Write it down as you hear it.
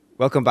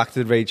Welcome back to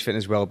the Rage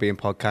Fitness Wellbeing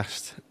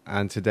Podcast.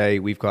 And today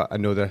we've got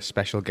another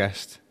special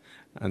guest.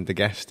 And the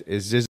guest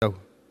is Zizo.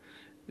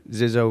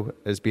 Zizo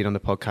has been on the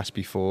podcast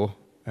before.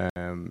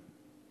 And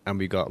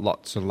we got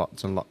lots and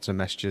lots and lots of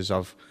messages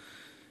of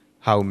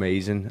how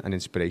amazing and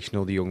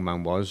inspirational the young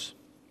man was.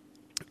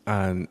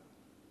 And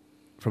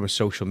from a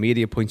social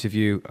media point of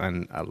view,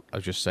 and I'll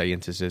just say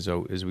into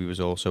Zizo, as we was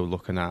also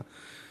looking at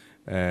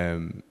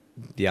the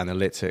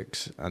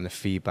analytics and the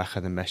feedback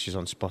and the messages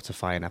on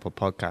Spotify and Apple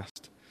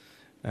Podcast.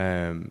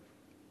 And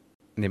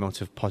the amount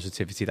of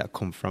positivity that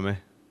come from it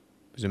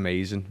was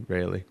amazing,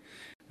 really.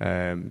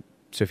 So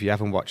if you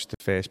haven't watched the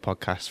first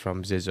podcast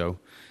from Zizo,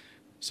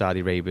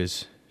 Saudi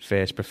Arabia's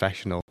first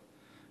professional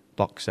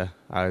boxer,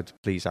 I'd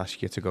please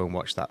ask you to go and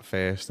watch that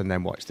first and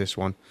then watch this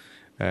one.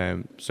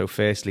 So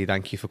firstly,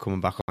 thank you for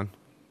coming back on.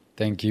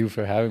 Thank you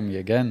for having me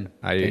again.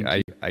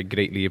 I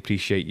greatly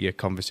appreciate your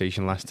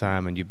conversation last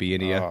time and you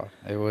being here.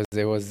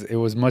 It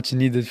was much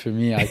needed for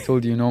me. I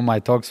told you, my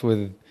talks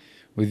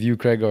with you,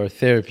 Craig, are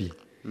therapy.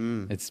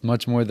 It's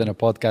much more than a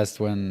podcast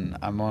when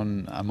I'm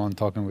on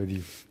talking with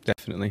you.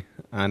 Definitely.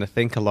 And I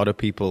think a lot of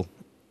people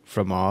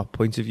from our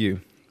point of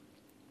view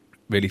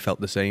really felt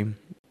the same,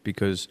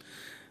 because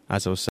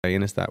as I was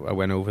saying, is that I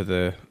went over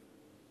the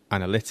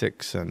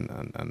analytics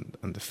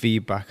and the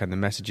feedback and the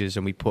messages,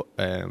 and we put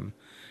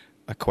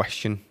a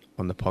question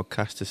on the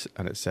podcast,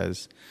 and it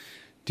says,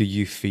 do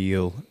you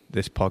feel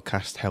this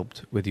podcast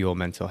helped with your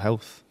mental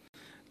health?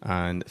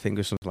 And I think it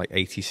was something like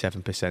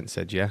 87%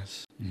 said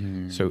yes.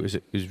 So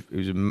it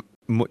was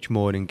much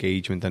more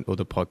engagement than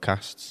other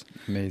podcasts.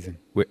 Amazing.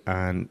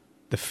 And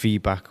the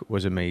feedback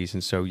was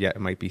amazing. So yeah,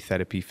 it might be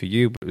therapy for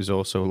you, but it was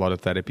also a lot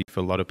of therapy for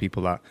a lot of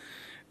people that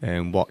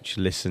watched,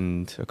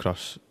 listened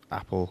across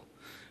Apple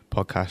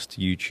Podcast,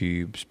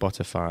 YouTube,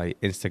 Spotify,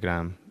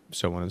 Instagram,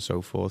 so on and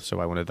so forth. So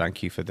I want to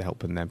thank you for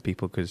helping them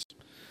people, because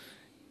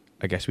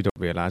I guess we don't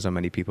realize how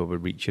many people we're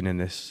reaching in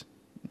this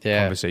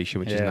conversation,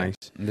 which is nice.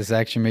 This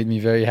actually made me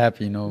very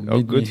happy,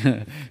 Oh,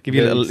 good. give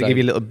you a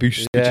little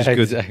boost, which is good.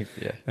 Exactly.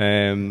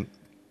 Yeah.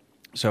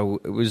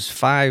 So it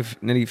was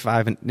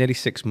nearly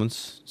 6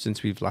 months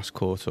since we've last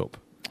caught up.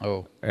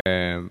 Oh.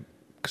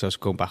 Because I was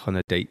going back on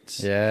the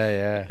dates.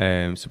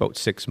 Yeah. It's about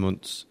 6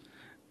 months,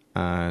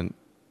 and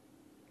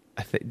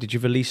I think, did you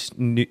release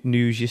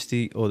news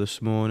yesterday or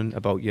this morning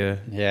about your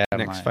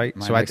next fight?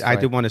 So I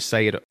didn't want to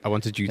say it. I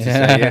wanted you to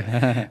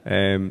say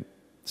it.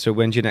 So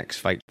when's your next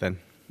fight then?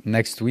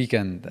 Next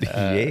weekend,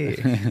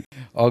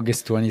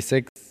 August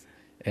 26th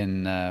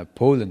in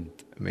Poland.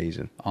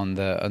 Amazing. On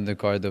the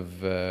undercard of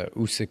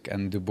Usyk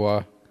and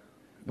Dubois.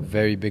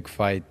 Very big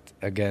fight.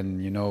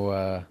 Again,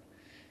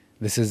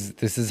 this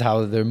is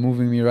how they're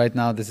moving me right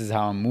now. This is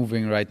how I'm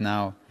moving right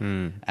now.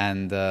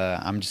 And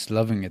I'm just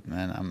loving it,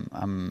 man.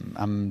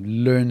 I'm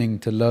learning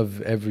to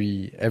love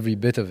every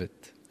bit of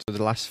it. So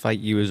the last fight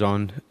you was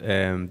on,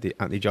 the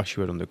Anthony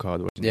Joshua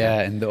undercard, wasn't it?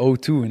 Yeah, in the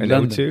O2 in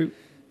London. O2?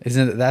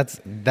 Isn't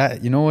it?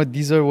 That you know what?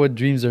 These are what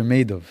dreams are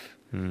made of.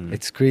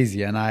 It's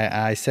crazy. And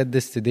I said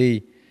this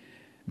today.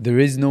 There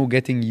is no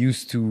getting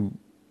used to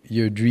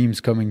your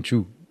dreams coming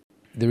true.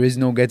 There is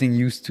no getting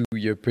used to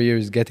your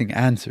prayers getting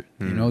answered.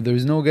 There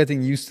is no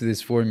getting used to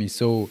this for me.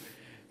 So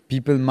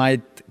people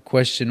might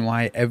question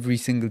why every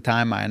single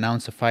time I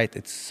announce a fight,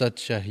 it's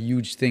such a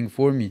huge thing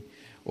for me,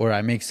 or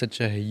I make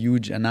such a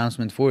huge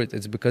announcement for it.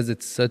 It's because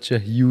it's such a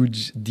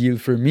huge deal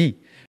for me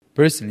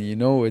personally.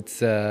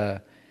 It's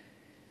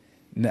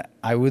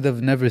I would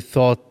have never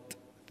thought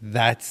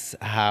that's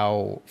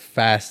how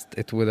fast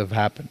it would have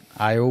happened.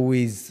 I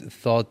always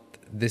thought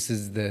this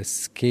is the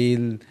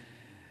scale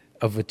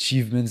of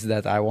achievements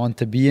that I want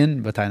to be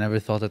in, but I never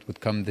thought it would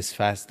come this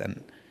fast.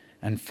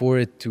 And for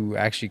it to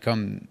actually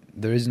come,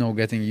 there is no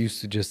getting used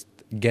to just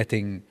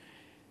getting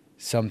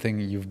something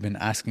you've been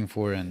asking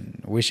for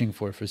and wishing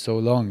for so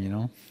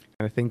long,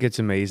 I think it's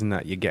amazing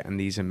that you're getting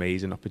these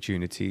amazing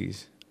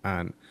opportunities,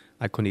 and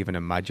I couldn't even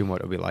imagine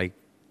what it would be like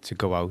to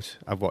go out.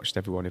 I've watched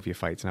every one of your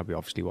fights, and I'll be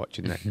obviously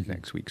watching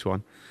next week's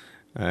one.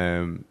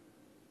 And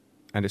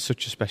it's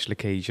such a special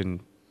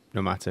occasion,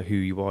 no matter who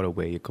you are or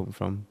where you come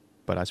from.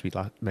 But as we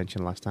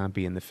mentioned last time,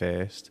 being the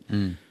first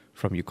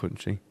from your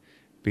country,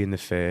 being the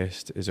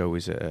first is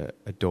always a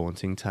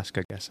daunting task,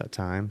 I guess, at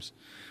times.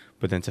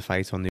 But then to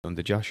fight on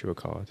the Joshua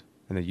card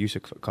and the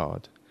Usyk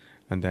card,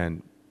 and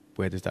then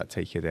where does that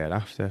take you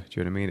thereafter? Do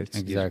you know what I mean?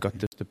 Exactly. You've got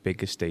the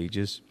biggest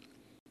stages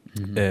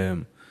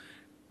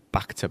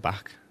back to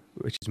back,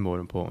 which is more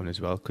important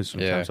as well, because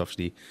sometimes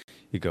obviously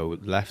you go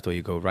left or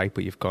you go right,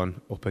 but you've gone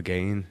up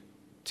again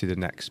to the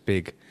next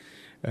big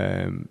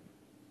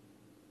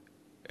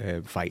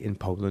fight in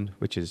Poland,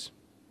 which is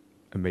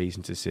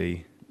amazing to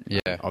see.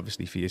 Yeah.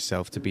 Obviously for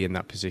yourself to be in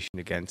that position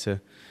again,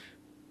 to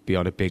be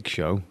on a big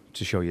show,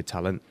 to show your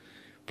talent.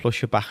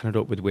 Plus you're backing it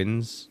up with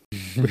wins.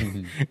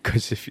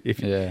 Because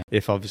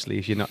if obviously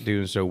if you're not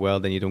doing so well,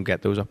 then you don't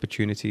get those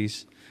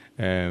opportunities.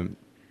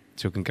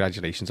 So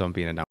congratulations on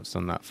being announced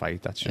on that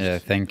fight. That's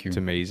just, thank you. It's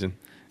amazing.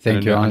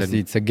 Thank you. Honestly,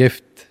 it's a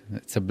gift.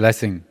 It's a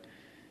blessing.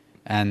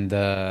 And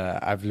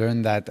I've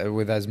learned that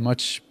with as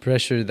much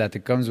pressure that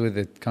it comes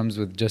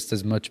with just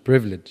as much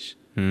privilege.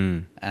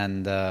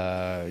 And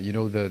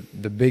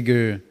the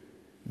bigger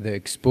the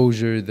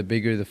exposure, the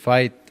bigger the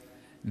fight,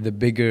 the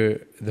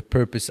bigger the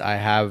purpose I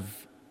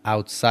have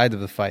outside of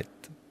the fight.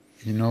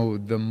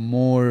 The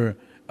more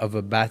of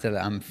a battle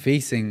I'm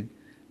facing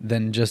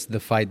than just the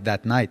fight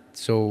that night.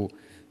 So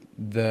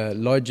the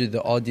larger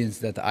the audience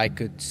that I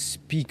could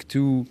speak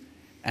to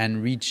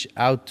and reach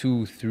out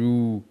to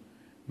through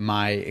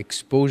my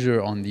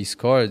exposure on these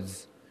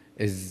cards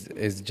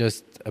is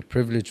just a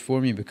privilege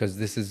for me, because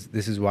this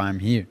is why I'm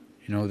here.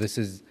 This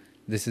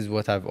is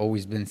what I've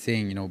always been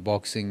saying.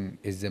 Boxing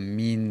is a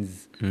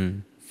means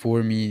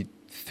for me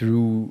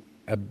through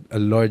a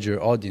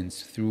larger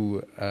audience,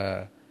 through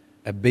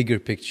a bigger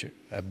picture,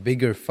 a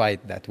bigger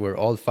fight that we're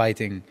all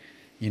fighting,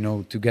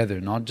 together.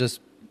 Not just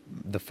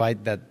the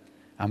fight that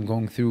I'm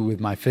going through with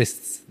my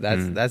fists.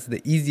 That's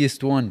the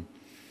easiest one.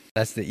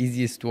 That's the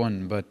easiest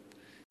one. But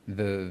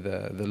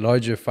the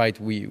larger fight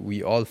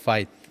we all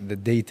fight, the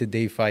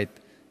day-to-day fight,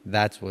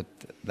 that's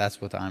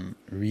what I'm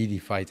really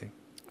fighting.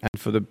 And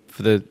for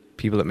the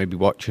people that may be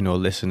watching or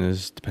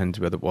listeners, depends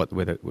where they're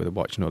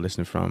watching or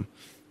listening from,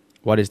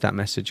 what is that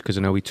message? Because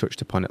I know we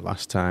touched upon it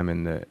last time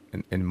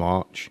in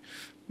March.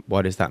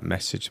 What is that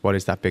message? What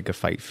is that bigger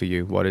fight for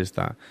you? What is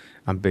that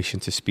ambition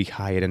to speak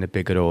higher in a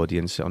bigger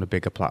audience, on a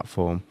bigger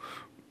platform?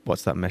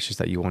 What's that message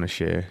that you want to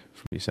share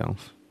from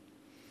yourself?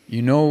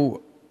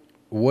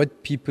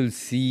 What people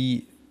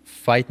see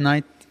fight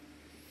night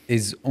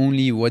is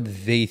only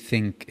what they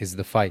think is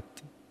the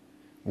fight.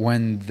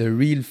 When the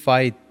real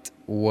fight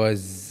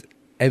was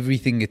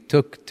everything it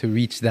took to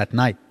reach that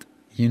night.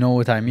 You know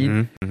what I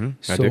mean? Mm-hmm.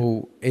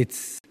 So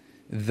it's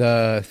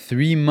the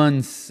 3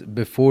 months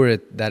before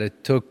it that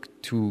it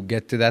took to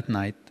get to that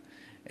night.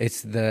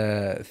 It's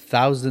the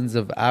thousands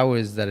of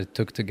hours that it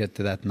took to get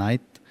to that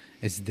night.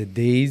 It's the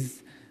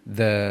days,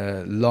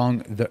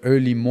 the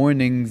early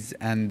mornings,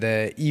 and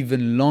the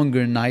even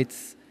longer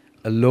nights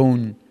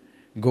alone,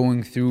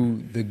 going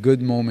through the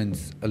good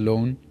moments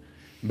alone.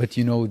 But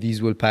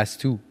these will pass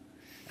too.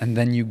 And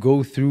then you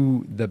go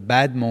through the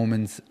bad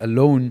moments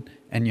alone,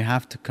 and you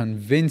have to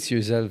convince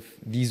yourself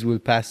these will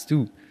pass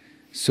too.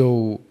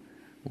 So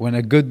when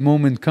a good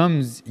moment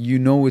comes,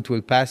 it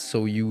will pass,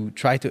 so you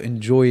try to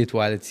enjoy it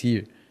while it's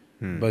here.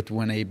 But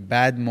when a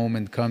bad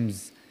moment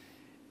comes,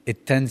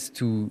 it tends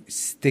to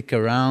stick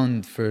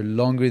around for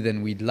longer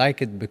than we'd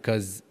like it,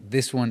 because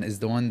this one is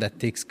the one that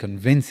takes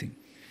convincing.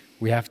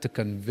 We have to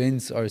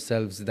convince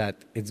ourselves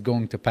that it's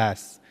going to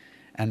pass.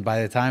 And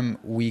by the time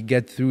we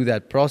get through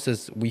that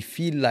process, we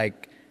feel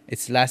like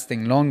it's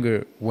lasting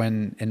longer,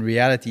 when in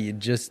reality it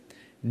just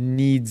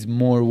needs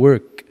more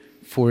work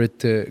for it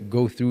to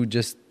go through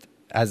just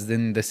as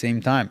in the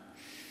same time.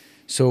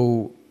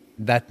 So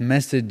that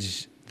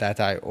message that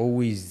I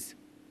always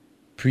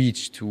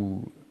preach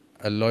to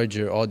a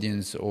larger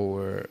audience,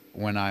 or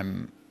when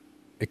I'm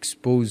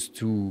exposed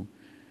to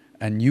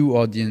a new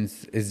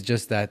audience, is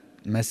just that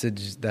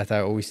message that I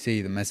always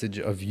say, the message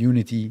of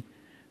unity,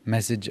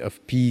 message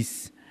of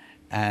peace.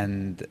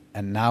 And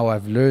now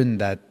I've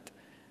learned that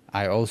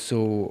I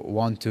also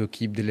want to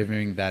keep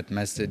delivering that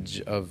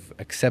message of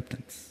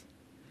acceptance.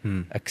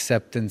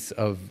 Acceptance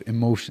of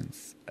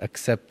emotions,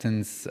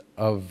 acceptance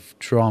of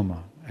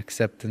trauma,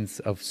 acceptance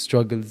of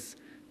struggles,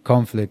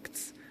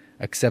 conflicts,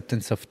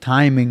 acceptance of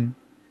timing,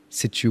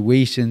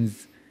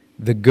 situations,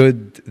 the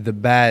good, the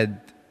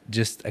bad,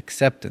 just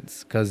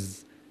acceptance.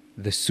 Because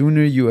the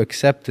sooner you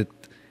accept it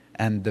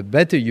and the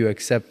better you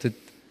accept it,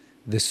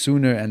 the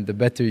sooner and the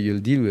better you'll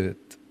deal with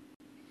it.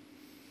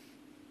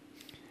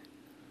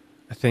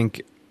 I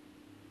think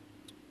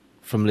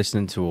from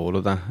listening to all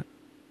of that,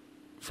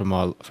 from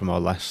our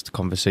last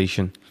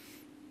conversation,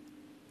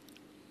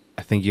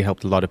 I think you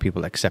helped a lot of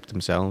people accept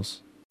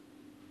themselves.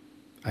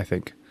 I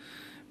think,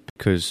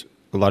 because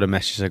a lot of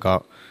messages I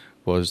got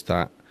was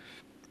that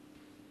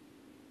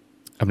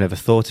I've never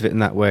thought of it in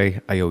that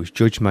way. I always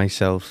judged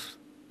myself.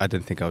 I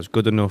didn't think I was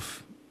good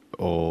enough,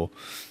 or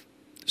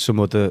some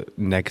other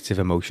negative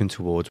emotion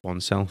towards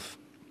oneself.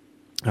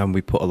 And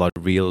we put a lot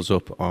of reels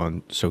up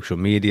on social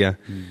media.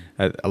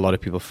 A lot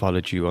of people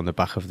followed you on the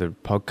back of the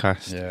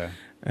podcast.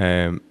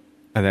 Yeah.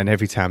 And then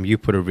every time you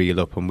put a reel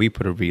up and we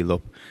put a reel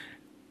up,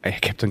 I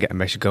kept on getting a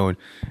message going,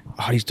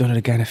 "Oh, he's done it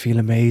again. I feel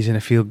amazing. I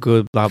feel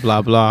good, blah,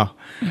 blah, blah."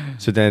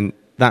 So then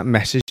that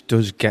message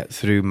does get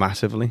through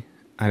massively,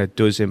 and it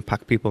does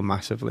impact people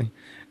massively.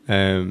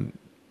 And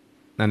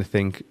I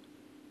think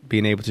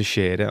being able to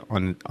share it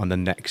on the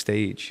next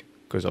stage,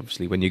 because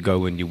obviously when you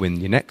go and you win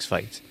your next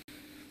fight,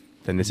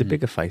 then there's a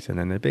bigger fight, and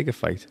then a bigger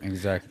fight.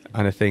 Exactly.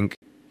 And I think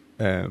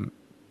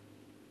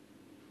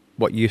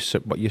what you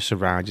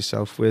surround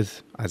yourself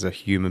with as a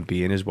human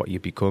being is what you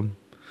become.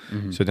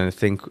 So then I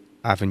think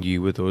having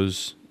you with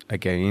us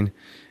again,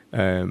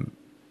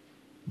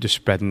 just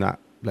spreading that,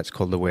 let's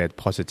call the word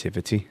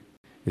positivity,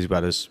 as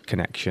well as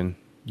connection,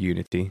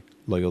 unity,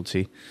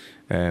 loyalty,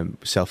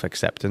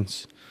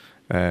 self-acceptance.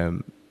 I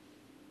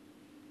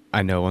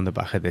know on the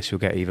back of this you'll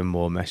get even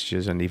more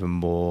messages and even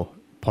more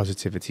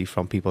positivity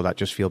from people that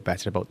just feel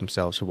better about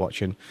themselves for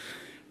watching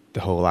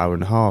the whole hour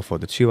and a half or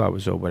the 2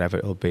 hours or whatever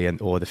it'll be,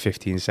 or the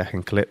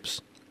 15-second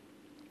clips.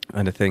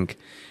 And I think,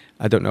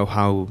 I don't know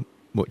how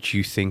much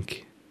you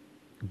think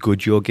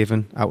good you're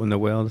given out in the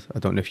world. I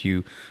don't know if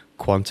you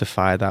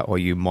quantify that or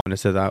you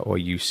monitor that or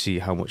you see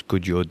how much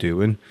good you're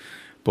doing.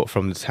 But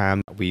from the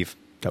time that we've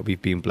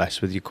been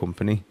blessed with your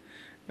company,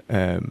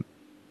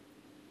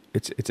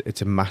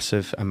 it's a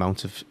massive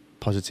amount of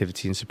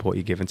positivity and support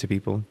you're giving to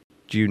people.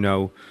 Do you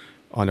know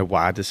on a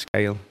wider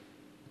scale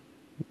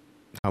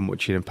how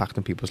much you're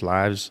impacting people's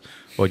lives,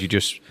 or do you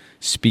just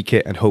speak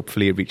it and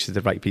hopefully it reaches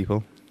the right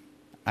people?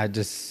 I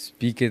just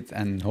speak it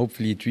and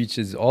hopefully it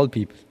reaches all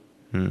people.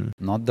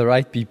 Not the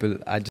right people.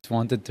 I just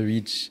wanted to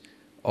reach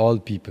all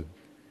people.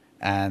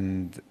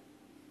 And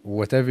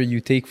whatever you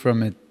take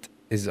from it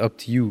is up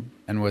to you.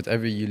 And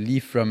whatever you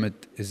leave from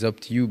it is up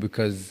to you,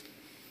 because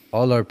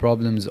all our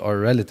problems are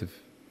relative.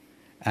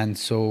 And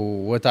so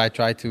what I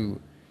try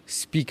to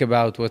speak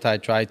about, what I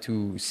try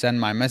to send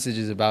my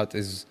messages about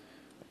is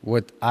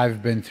what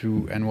I've been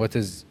through and what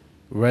is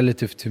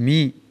relative to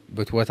me.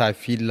 But what I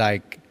feel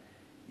like,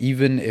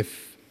 even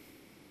if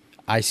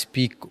I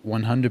speak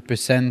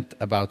 100%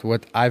 about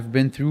what I've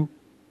been through,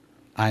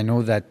 I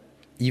know that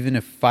even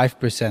if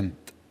 5%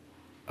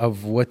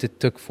 of what it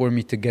took for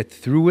me to get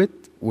through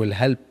it will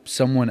help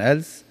someone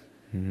else,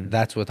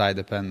 that's what I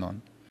depend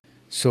on.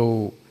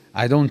 So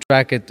I don't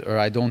track it or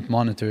I don't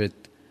monitor it.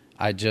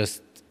 I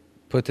just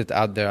put it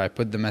out there. I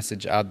put the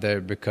message out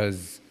there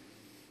because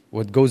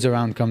what goes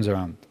around comes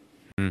around.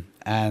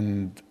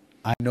 And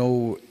I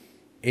know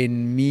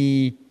in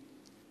me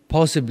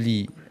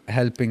possibly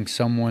helping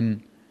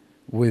someone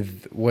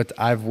with what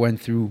I've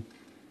went through,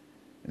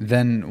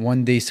 then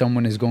one day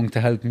someone is going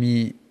to help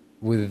me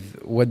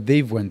with what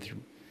they've went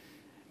through.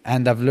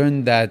 And I've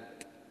learned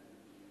that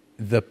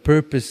the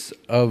purpose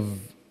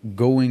of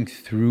going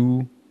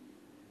through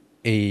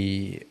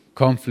a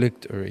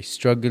conflict or a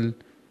struggle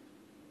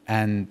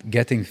and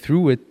getting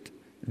through it,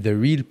 the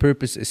real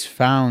purpose is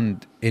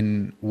found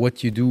in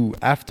what you do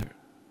after.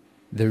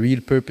 The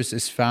real purpose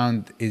is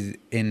found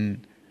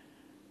in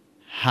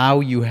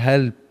how you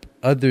help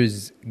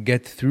others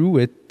get through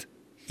it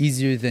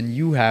easier than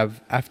you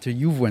have after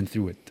you've went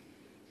through it.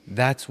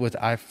 That's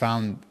what I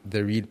found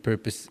the real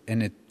purpose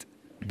in it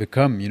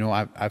become. You know,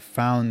 I've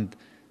found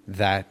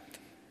that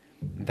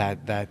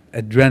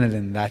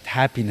adrenaline, that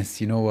happiness,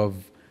 you know,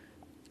 of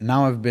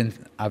now I've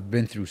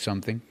been through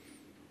something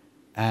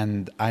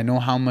and I know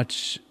how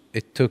much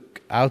it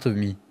took out of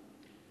me.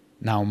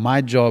 Now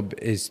my job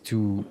is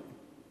to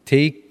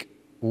take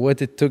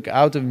what it took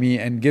out of me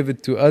and give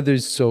it to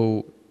others,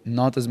 so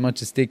not as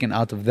much is taken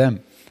out of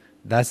them.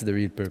 That's the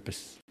real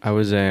purpose. I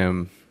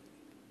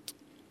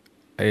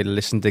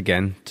listened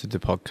again to the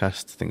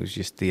podcast. I think it was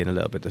just Ian a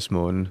little bit this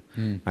morning,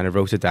 and I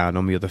wrote it down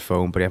on my other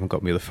phone, but I haven't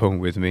got my other phone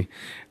with me.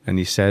 And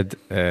he said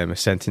a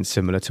sentence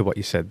similar to what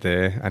you said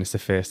there, and it's the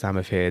first time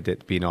I've heard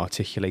it being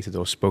articulated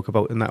or spoke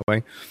about in that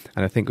way.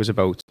 And I think it was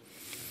about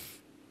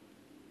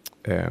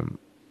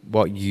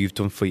what you've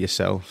done for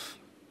yourself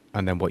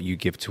and then what you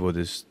give to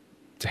others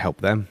to help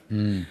them.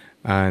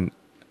 And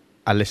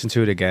I listened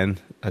to it again,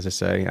 as I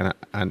say,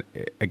 and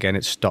again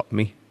it stopped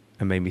me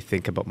and made me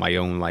think about my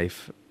own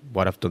life,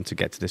 what I've done to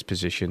get to this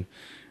position,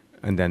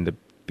 and then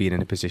being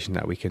in a position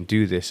that we can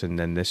do this, and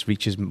then this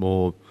reaches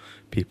more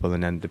people,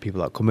 and then the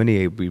people that come in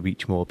here, we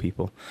reach more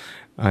people.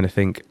 And I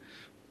think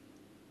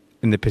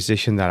in the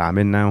position that I'm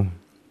in now,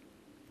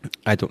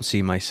 I don't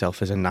see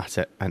myself as an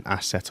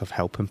asset of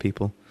helping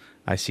people.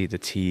 I see the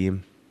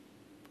team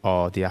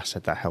or the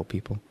asset that help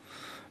people.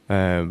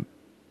 So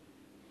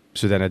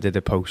then I did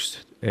a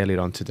post earlier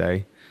on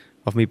today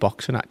of me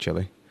boxing,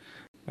 actually,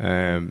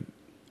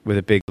 with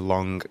a big,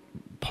 long,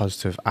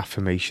 positive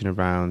affirmation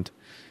around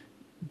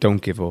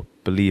don't give up,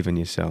 believe in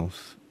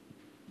yourself.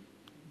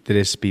 There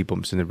is speed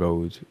bumps in the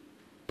road,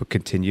 but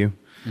continue.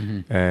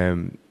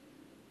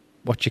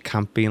 What's your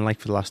camp been like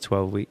for the last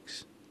 12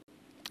 weeks?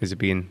 Has it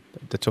been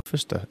the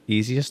toughest, the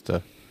easiest,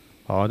 the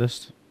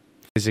hardest?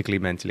 Physically,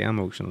 mentally,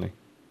 emotionally?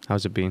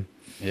 How's it been?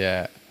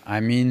 Yeah, I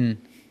mean,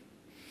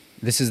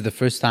 this is the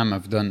first time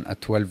I've done a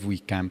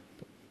 12-week camp.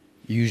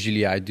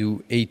 Usually I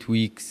do 8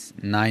 weeks,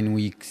 9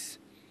 weeks.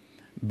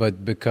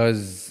 But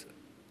because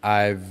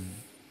I've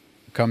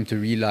come to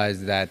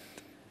realize that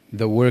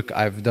the work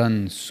I've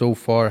done so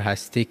far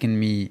has taken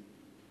me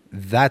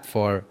that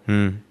far,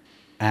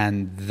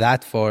 and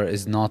that far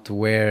is not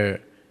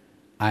where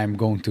I'm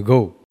going to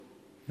go.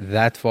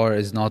 That far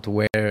is not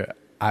where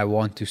I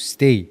want to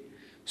stay.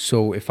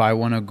 So if I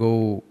want to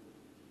go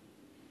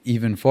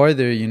even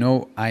farther, you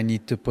know, I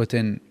need to put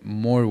in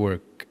more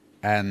work,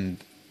 and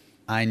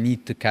I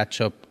need to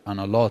catch up on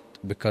a lot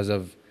because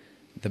of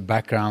the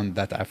background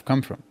that I've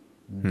come from.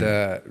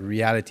 The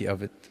reality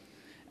of it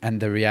and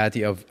the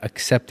reality of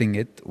accepting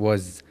it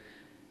was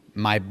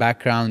my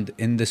background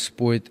in the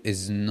sport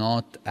is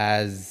not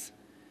as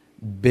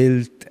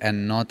built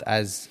and not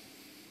as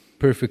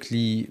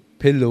perfectly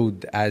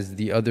pillowed as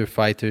the other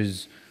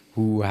fighters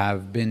who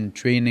have been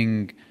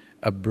training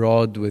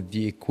abroad with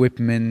the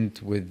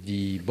equipment, with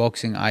the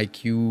boxing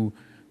IQ,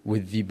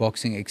 with the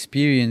boxing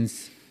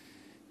experience.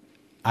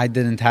 I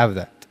didn't have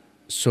that.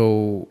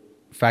 So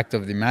fact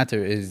of the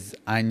matter is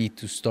I need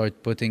to start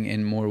putting in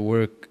more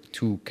work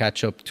to catch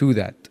up to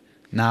that.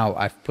 Now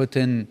I've put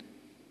in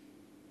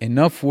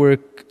enough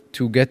work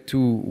to get to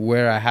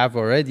where I have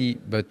already,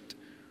 but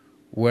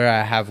where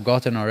I have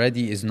gotten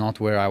already is not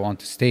where I want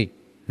to stay.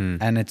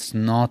 And it's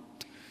not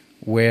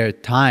where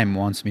time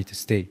wants me to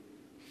stay.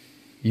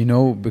 You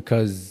know,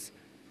 because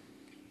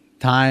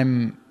time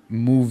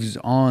moves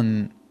on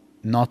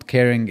not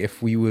caring if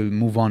we will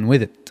move on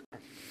with it.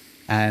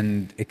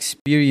 And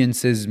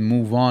experiences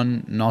move on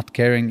not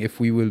caring if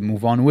we will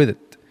move on with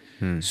it.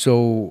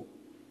 So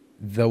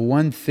the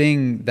one thing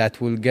that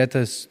will get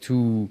us to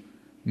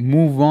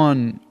move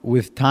on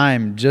with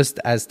time, just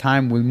as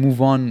time will move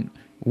on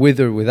with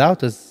or without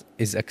us,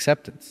 is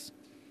acceptance.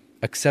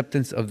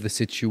 Acceptance of the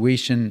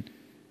situation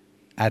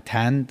at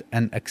hand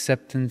and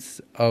acceptance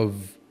of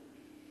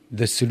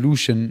the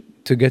solution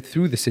to get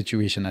through the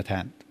situation at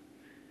hand.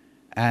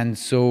 And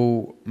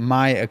so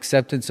my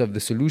acceptance of the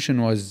solution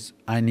was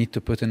I need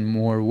to put in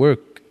more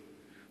work.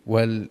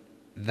 Well,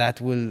 that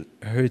will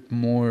hurt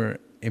more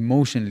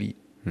emotionally.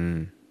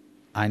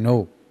 I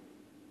know.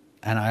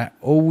 And I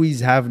always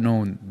have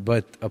known,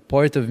 but a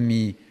part of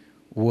me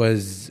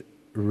was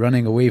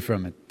running away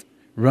from it.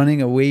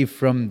 Running away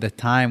from the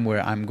time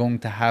where I'm going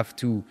to have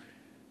to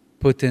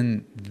put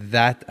in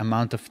that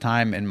amount of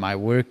time in my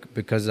work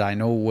because I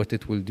know what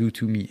it will do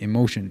to me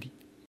emotionally.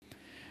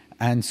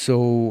 And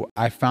so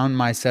I found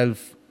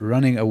myself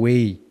running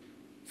away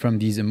from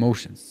these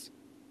emotions.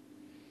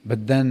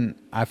 But then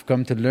I've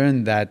come to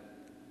learn that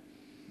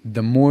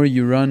the more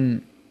you run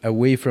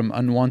away from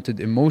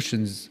unwanted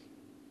emotions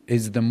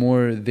is the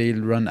more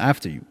they'll run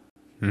after you.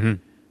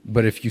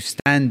 But if you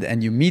stand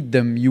and you meet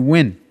them, you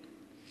win.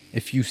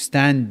 If you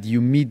stand,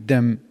 you meet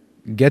them,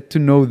 get to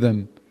know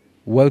them,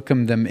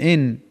 welcome them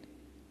in,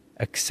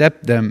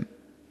 accept them,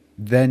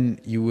 then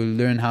you will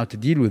learn how to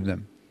deal with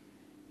them.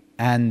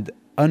 And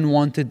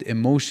unwanted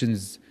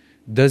emotions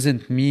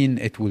doesn't mean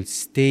it will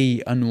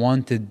stay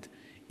unwanted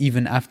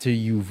even after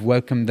you've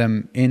welcomed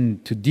them in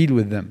to deal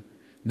with them.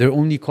 They're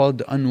only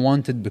called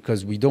unwanted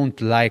because we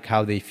don't like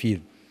how they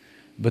feel.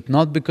 But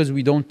not because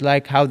we don't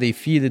like how they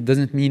feel, it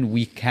doesn't mean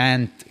we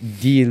can't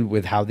deal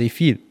with how they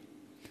feel.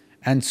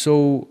 And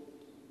so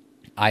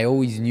I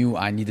always knew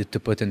I needed to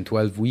put in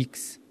 12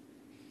 weeks.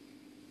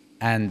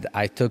 And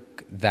I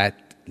took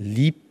that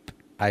leap,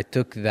 I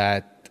took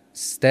that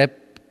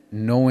step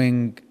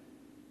knowing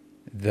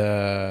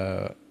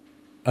the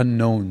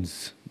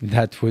unknowns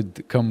that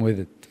would come with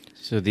it.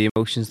 So the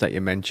emotions that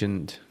you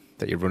mentioned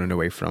that you're running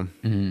away from,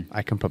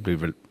 I can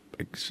probably,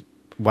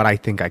 what I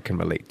think I can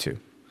relate to,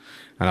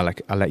 and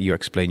I'll let you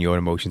explain your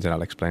emotions and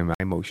I'll explain my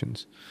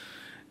emotions,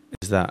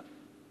 is that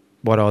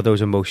what are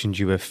those emotions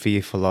you were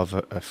fearful of,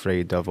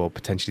 afraid of, or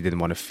potentially didn't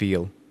want to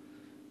feel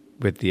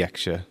with the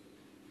extra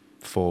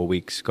 4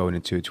 weeks going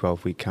into a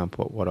 12-week camp?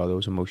 What are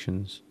those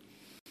emotions?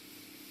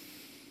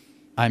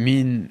 I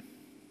mean,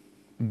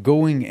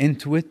 going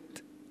into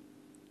it,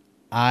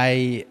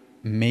 I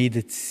made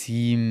it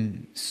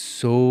seem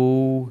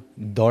so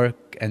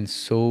dark and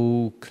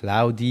so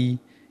cloudy.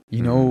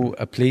 You know,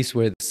 a place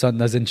where the sun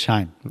doesn't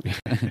shine.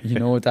 You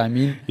know what I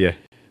mean? Yeah.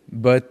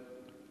 But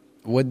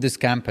what this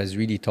camp has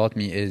really taught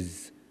me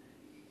is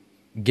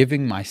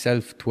giving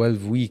myself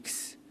 12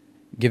 weeks,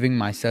 giving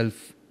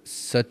myself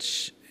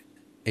such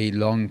a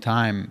long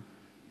time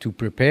to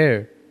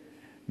prepare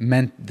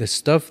meant the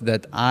stuff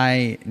that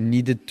I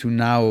needed to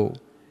now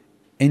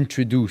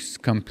introduce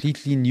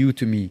completely new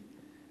to me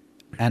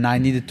and I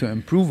needed to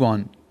improve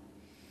on,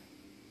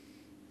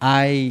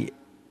 I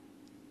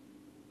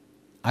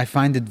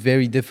find it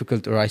very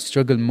difficult, or I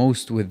struggle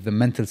most with the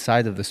mental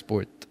side of the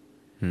sport.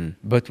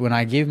 But when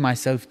I gave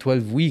myself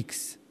 12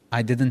 weeks,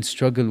 I didn't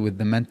struggle with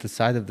the mental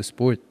side of the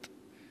sport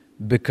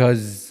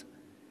because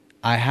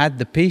I had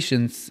the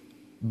patience,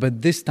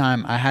 but this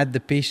time I had the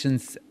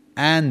patience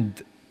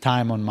and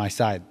time on my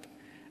side.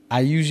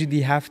 I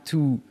usually have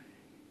to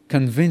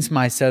convince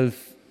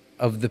myself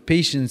of the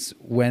patience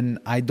when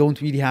I don't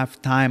really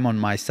have time on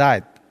my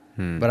side,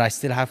 but I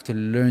still have to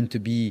learn to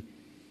be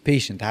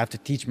patient. I have to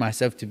teach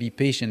myself to be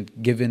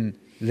patient given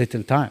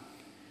little time.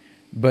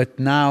 But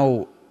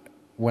now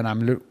when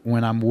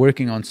I'm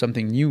working on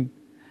something new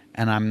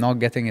and I'm not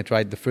getting it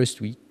right the first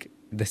week,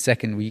 the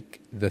second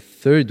week, the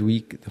third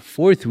week, the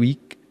fourth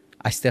week,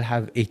 I still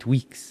have 8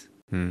 weeks.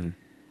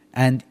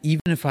 And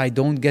even if I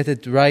don't get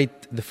it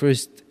right the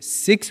first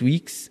 6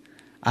 weeks,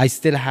 I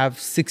still have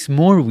 6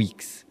 more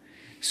weeks.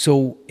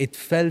 So it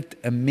felt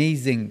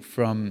amazing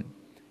from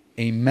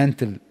a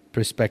mental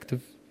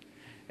perspective.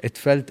 It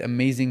felt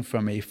amazing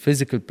from a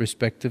physical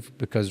perspective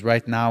because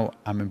right now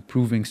I'm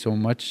improving so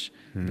much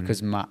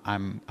because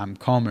I'm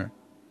calmer.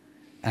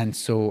 And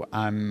so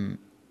I'm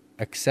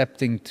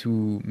accepting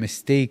to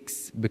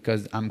mistakes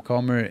because I'm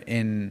calmer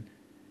in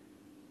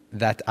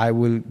that I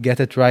will get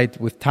it right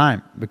with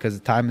time because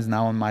time is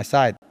now on my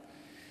side.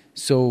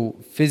 So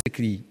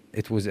physically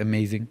it was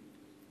amazing.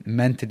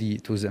 Mentally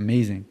it was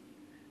amazing.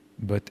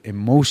 But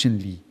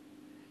emotionally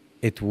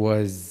it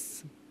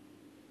was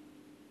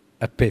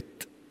a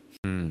pit.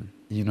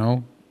 You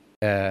know,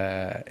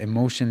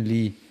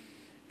 emotionally,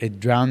 it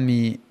drowned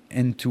me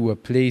into a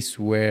place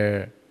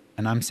where,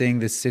 and I'm saying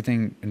this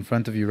sitting in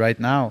front of you right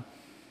now,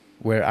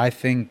 where I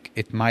think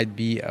it might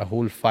be a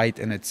whole fight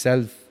in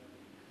itself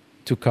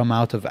to come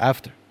out of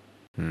after.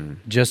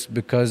 Just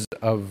because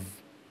of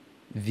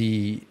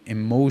the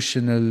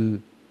emotional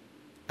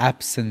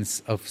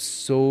absence of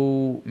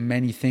so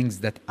many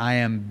things that I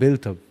am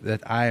built of,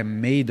 that I am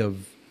made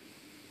of,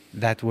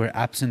 that were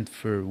absent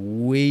for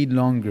way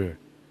longer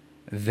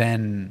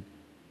than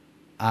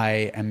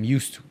I am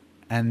used to.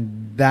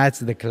 And that's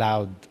the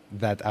cloud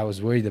that I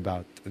was worried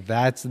about.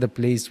 That's the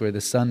place where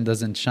the sun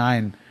doesn't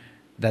shine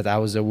that I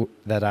was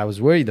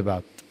worried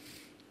about.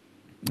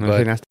 I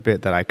think that's the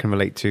bit that I can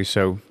relate to.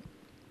 So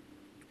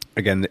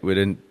again, we're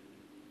in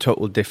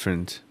total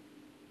different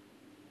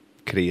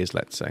careers,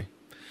 let's say,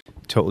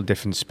 total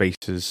different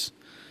spaces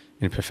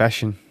in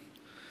profession.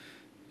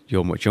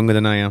 You're much younger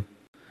than I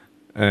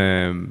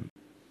am.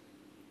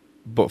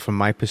 But from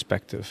my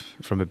perspective,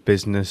 from a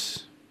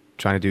business,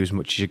 trying to do as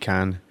much as you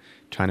can,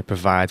 trying to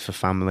provide for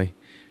family,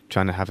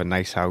 trying to have a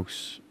nice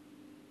house,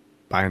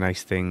 buy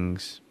nice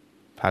things,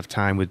 have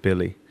time with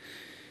Billy.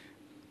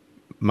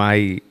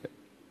 I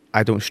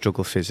don't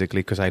struggle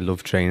physically because I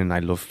love training. I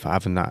love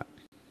having that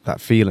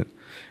feeling.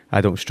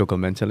 I don't struggle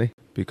mentally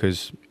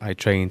because I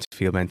train to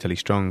feel mentally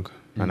strong,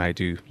 and I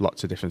do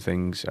lots of different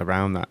things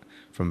around that,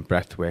 from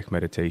breath work,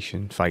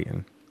 meditation,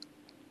 fighting.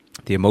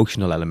 The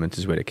emotional element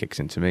is where it kicks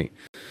into me.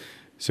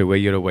 So where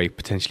you're away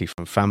potentially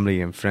from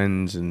family and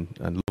friends and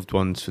loved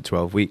ones for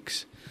 12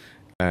 weeks,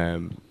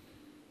 and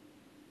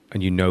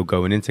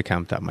going into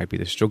camp, that might be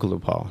the struggle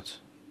part.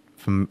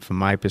 From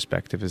my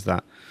perspective, is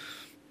that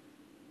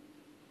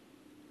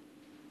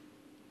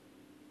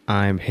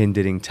I'm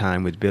hindering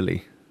time with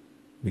Billy,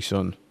 my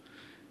son,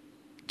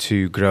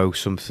 to grow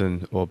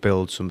something or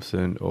build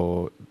something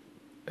or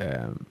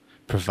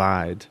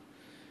provide,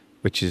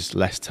 which is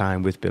less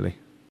time with Billy.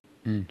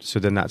 So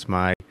then that's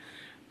my,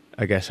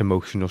 I guess,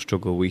 emotional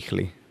struggle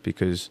weekly,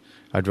 because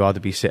I'd rather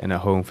be sitting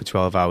at home for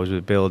 12 hours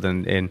with Bill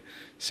than in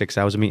 6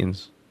 hours of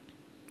meetings.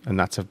 And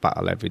that's a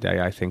battle every day,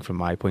 I think, from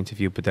my point of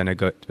view. But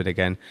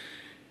again,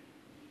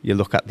 you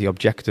look at the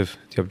objective.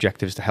 The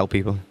objective is to help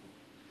people.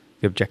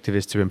 The objective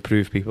is to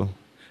improve people.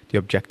 The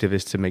objective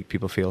is to make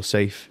people feel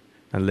safe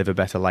and live a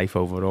better life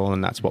overall.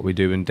 And that's what we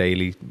do in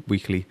daily,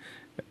 weekly,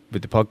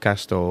 with the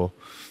podcast, or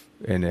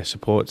in a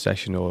support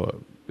session, or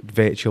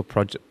virtual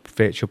product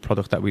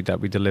that we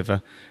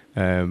deliver.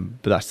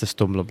 But that's the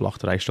stumbling block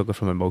that I struggle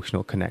from an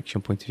emotional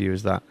connection point of view,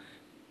 is that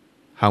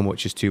how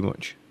much is too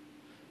much.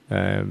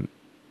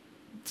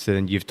 So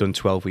then you've done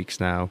 12 weeks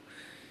now.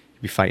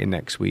 You'll be fighting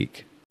next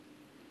week.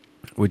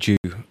 You're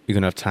going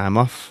to have time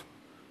off,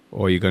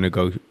 or you're going to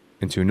go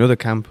into another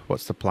camp?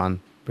 What's the plan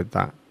with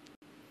that?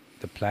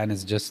 The plan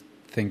is just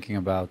thinking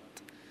about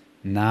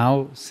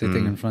now,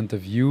 sitting in front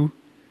of you,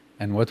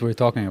 and what we're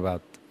talking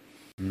about.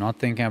 I'm not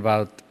thinking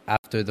about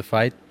after the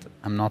fight.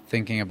 I'm not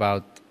thinking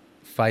about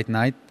fight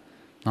night.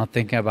 Not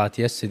thinking about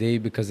yesterday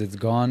because it's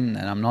gone,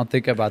 and I'm not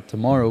thinking about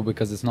tomorrow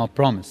because it's not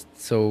promised.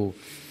 So,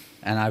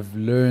 and I've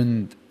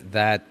learned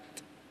that,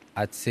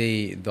 I'd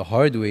say, the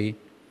hard way,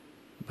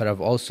 but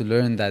I've also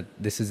learned that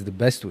this is the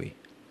best way.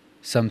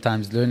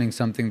 Sometimes learning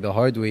something the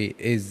hard way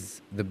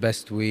is the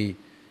best way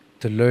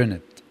to learn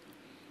it.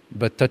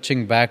 But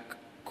touching back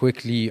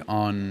quickly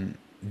on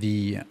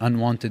the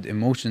unwanted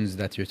emotions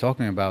that you're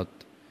talking about,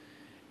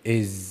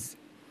 is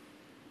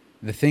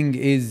the thing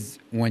is,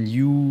 when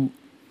you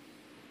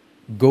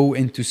go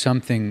into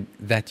something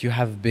that you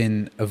have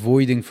been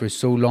avoiding for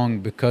so long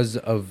because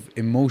of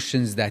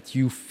emotions that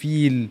you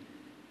feel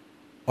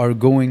are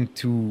going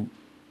to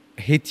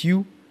hit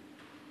you,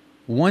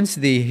 once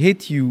they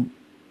hit you,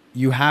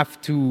 you have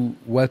to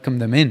welcome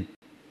them in.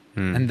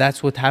 And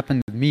that's what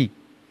happened with me.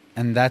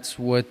 And that's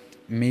what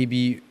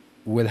maybe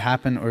will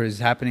happen or is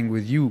happening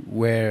with you,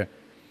 where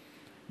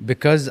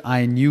because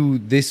I knew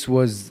this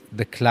was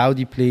the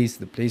cloudy place,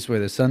 the place where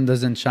the sun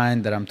doesn't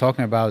shine that I'm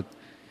talking about,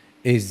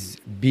 is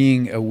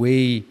being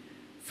away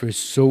for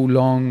so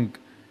long,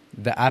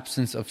 the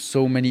absence of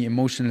so many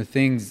emotional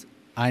things.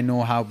 I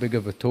know how big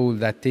of a toll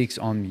that takes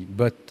on me.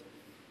 But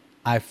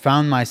I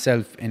found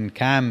myself in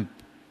camp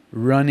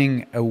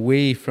running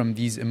away from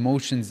these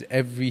emotions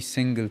every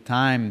single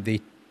time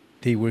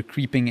they were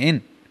creeping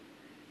in.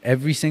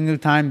 Every single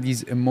time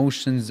these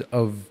emotions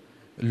of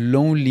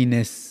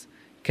loneliness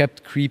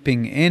kept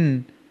creeping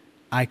in,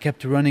 I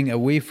kept running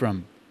away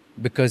from,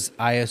 because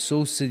I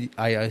associated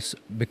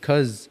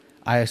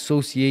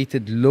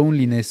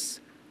loneliness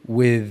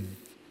with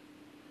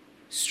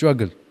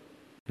struggle.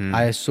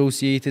 I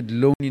associated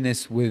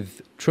loneliness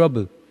with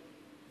trouble,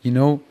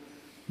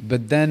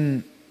 But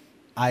then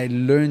I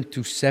learned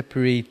to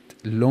separate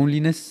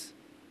loneliness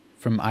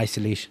from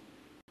isolation.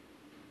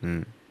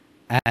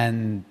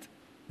 And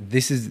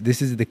this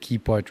is the key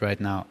part right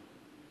now.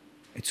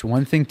 It's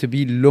one thing to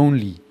be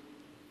lonely,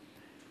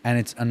 and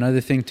it's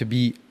another thing to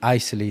be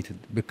isolated,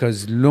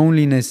 because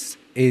loneliness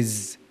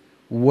is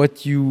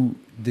what you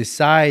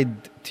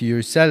decide to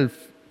yourself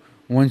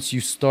once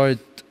you start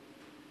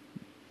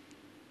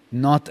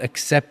not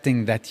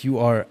accepting that you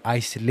are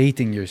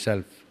isolating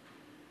yourself.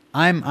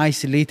 I'm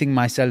isolating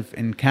myself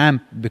in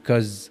camp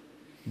because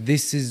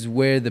this is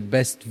where the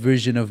best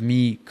version of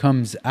me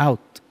comes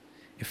out.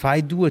 If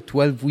I do a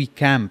 12-week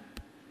camp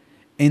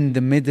in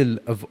the middle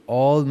of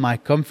all my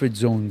comfort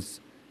zones,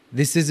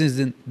 this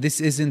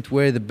isn't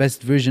where the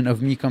best version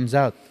of me comes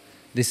out.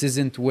 This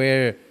isn't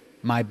where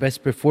my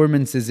best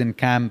performances in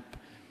camp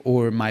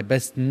or my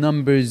best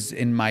numbers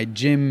in my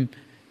gym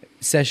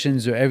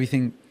sessions or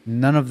everything,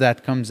 none of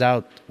that comes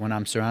out when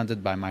I'm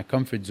surrounded by my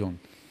comfort zone.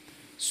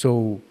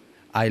 So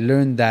I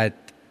learned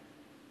that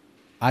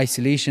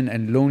isolation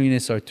and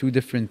loneliness are two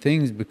different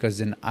things, because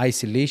in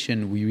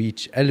isolation we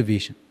reach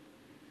elevation.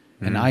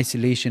 In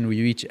isolation we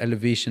reach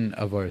elevation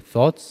of our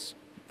thoughts,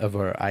 of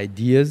our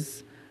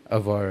ideas,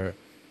 of our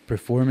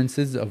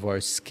performances, of our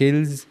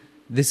skills.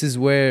 This is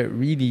where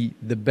really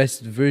the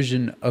best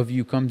version of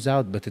you comes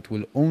out, but it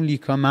will only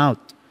come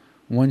out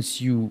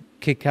once you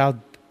kick out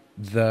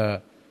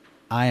the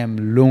I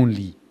am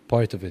lonely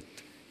part of it.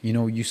 You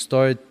know, you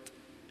start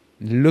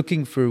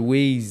looking for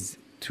ways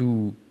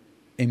to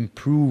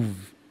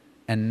improve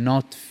and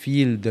not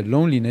feel the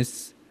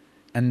loneliness,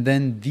 and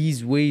then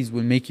these ways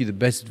will make you the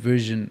best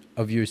version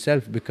of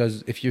yourself.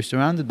 Because if you're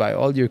surrounded by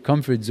all your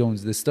comfort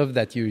zones, the stuff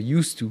that you're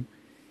used to,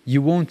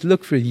 you won't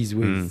look for these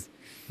ways.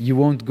 You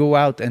won't go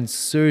out and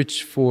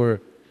search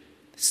for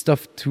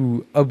stuff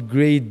to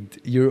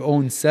upgrade your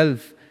own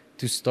self,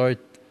 to start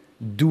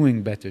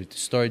doing better, to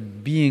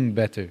start being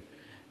better.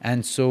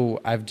 And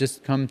so I've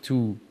just come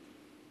to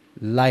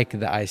like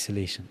the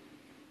isolation.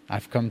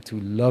 I've come to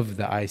love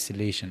the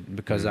isolation,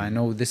 because I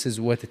know this is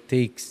what it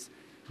takes,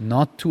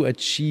 not to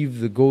achieve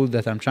the goal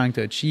that I'm trying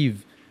to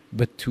achieve,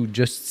 but to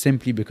just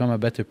simply become a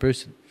better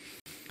person.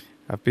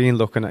 I've been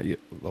looking at you,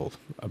 well,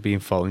 I've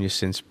been following you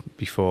since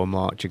before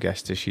March, I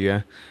guess, this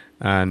year,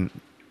 and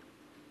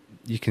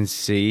you can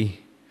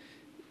see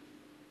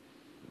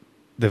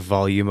the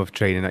volume of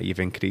training that you've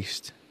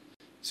increased.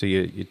 So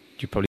you're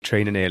probably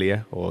training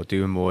earlier or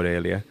doing more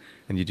earlier,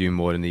 and you're doing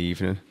more in the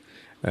evening.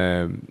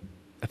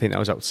 I think that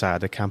was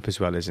outside the camp as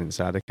well as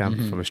inside the camp,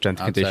 from a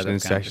strength and conditioning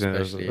session.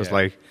 It was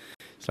like,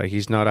 it's like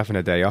he's not having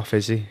a day off,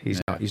 is he?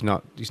 He's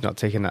not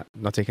taking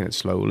it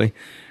slowly.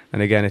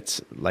 And again,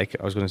 it's like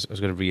I was going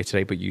to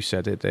reiterate, but you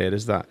said it there,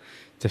 is that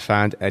to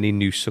find any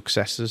new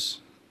successes,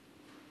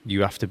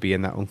 you have to be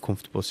in that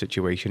uncomfortable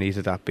situation.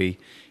 Either that be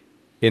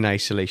in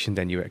isolation,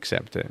 then you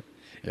accept it.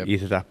 Yep.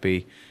 Either that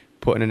be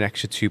putting an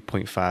extra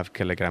 2.5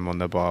 kilogram on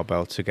the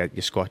barbell to get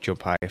your squat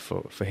jump higher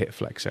for hip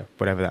flexor,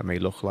 whatever that may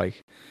look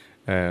like.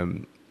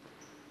 And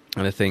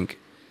I think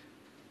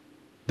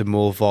the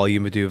more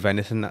volume you do of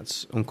anything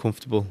that's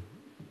uncomfortable,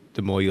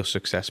 the more your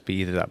success be.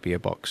 Either that be a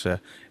boxer,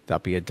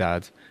 that be a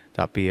dad,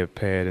 that be a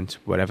parent,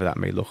 whatever that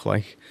may look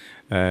like.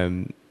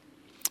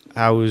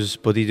 How's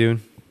Buddy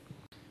doing?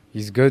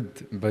 He's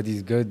good.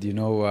 Buddy's good. You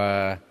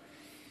know,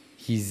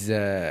 he's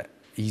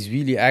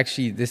really,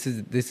 actually, this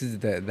is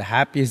the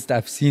happiest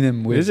I've seen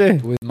him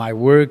with my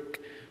work,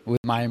 with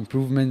my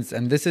improvements,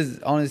 and this is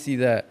honestly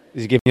Is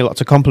he giving you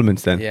lots of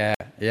compliments then?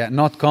 Yeah,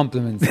 not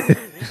compliments.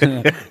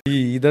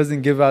 he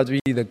doesn't give out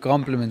really the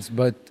compliments,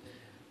 but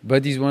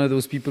he's one of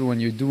those people, when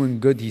you're doing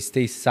good, he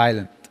stays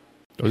silent.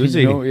 Oh, does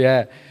he? Know?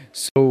 Yeah.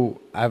 So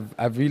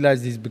I've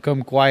realized he's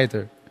become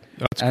quieter.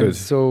 That's and good.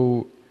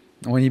 So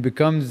when he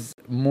becomes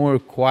more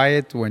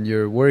quiet, when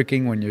you're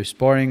working, when you're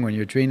sparring, when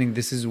you're training,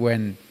 this is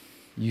when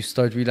you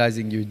start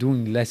realizing you're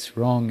doing less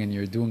wrong and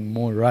you're doing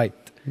more right.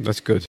 That's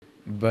good.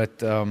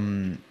 But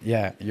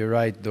yeah, you're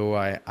right though.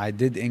 I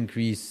did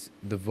increase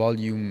the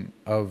volume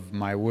of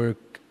my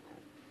work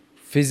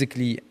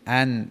physically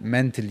and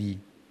mentally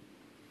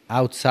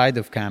outside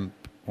of camp,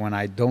 when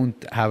I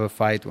don't have a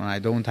fight, when I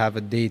don't have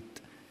a date,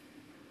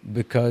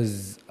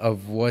 because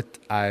of what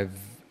I've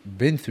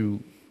been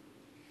through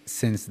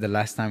since the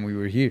last time we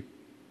were here.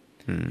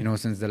 You know,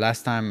 since the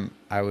last time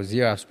I was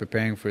here, I was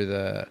preparing for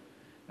the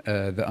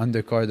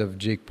undercard of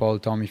Jake Paul,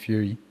 Tommy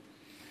Fury.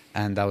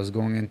 And I was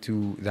going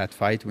into that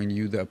fight. We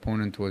knew the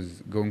opponent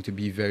was going to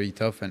be very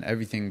tough and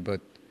everything.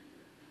 But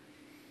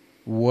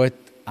what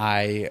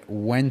I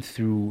went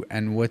through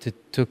and what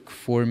it took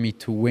for me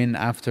to win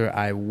after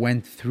I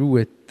went through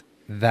it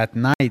that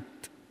night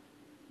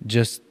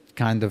just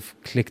kind of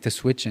clicked a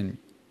switch in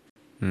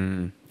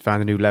me.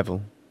 Found a new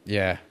level.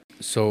 Yeah.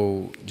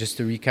 So just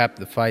to recap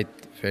the fight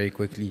very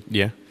quickly.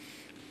 Yeah.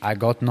 I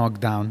got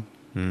knocked down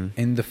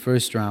in the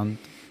first round.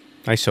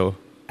 I saw.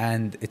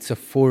 And it's a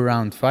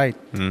 4-round fight.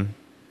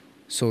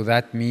 So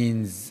that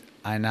means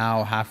I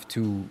now have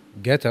to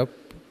get up,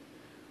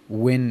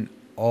 win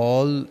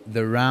all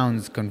the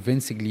rounds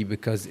convincingly,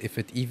 because if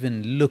it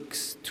even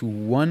looks to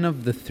one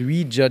of the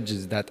 3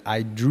 judges that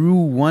I drew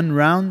 1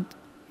 round,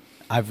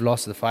 I've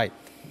lost the fight.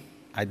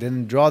 I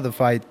didn't draw the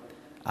fight.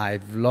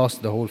 I've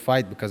lost the whole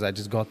fight because I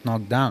just got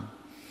knocked down.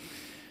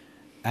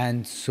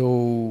 And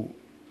so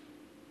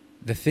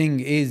the thing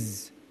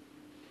is,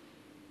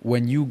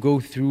 when you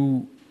go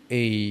through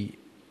a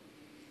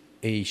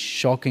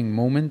shocking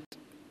moment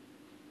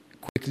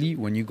quickly,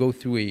 when you go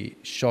through a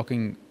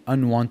shocking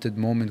unwanted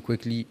moment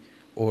quickly,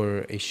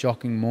 or a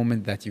shocking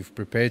moment that you've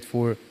prepared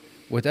for,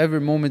 whatever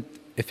moment,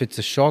 if it's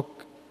a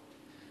shock,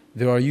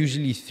 there are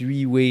usually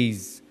three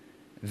ways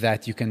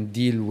that you can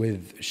deal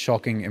with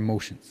shocking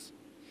emotions.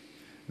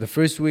 The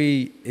first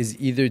way is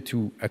either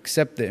to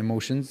accept the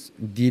emotions,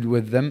 deal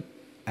with them,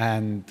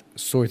 and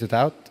sort it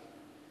out.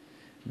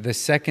 The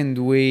second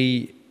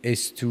way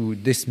is to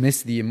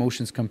dismiss the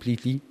emotions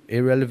completely.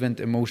 Irrelevant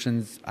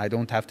emotions, I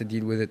don't have to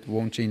deal with it,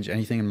 won't change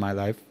anything in my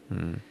life.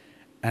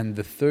 And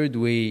the third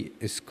way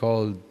is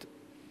called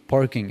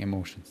parking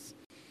emotions.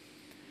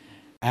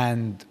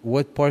 And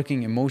what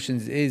parking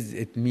emotions is,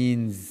 it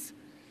means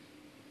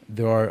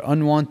there are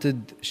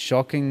unwanted,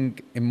 shocking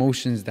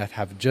emotions that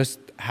have just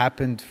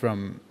happened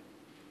from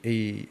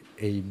a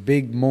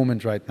big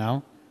moment right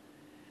now,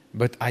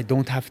 but I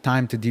don't have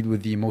time to deal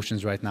with the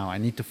emotions right now. I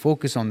need to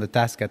focus on the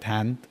task at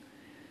hand.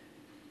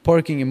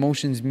 Parking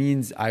emotions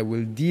means I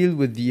will deal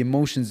with the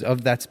emotions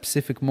of that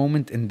specific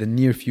moment in the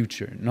near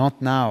future.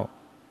 Not now,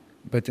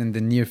 but in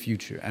the near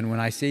future. And when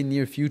I say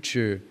near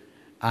future,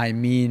 I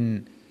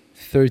mean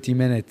 30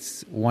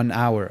 minutes, 1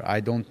 hour. I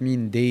don't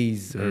mean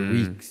days or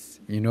weeks,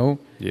 you know?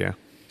 Yeah.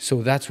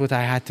 So that's what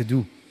I had to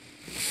do.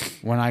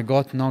 When I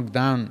got knocked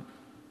down,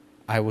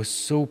 I was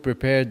so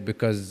prepared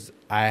because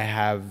I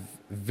have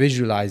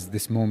visualized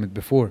this moment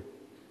before.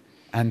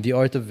 And the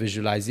art of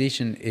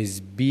visualization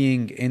is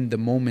being in the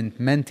moment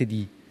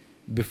mentally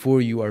before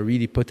you are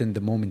really put in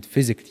the moment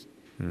physically.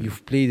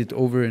 You've played it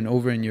over and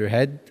over in your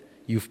head.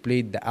 You've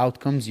played the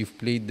outcomes. You've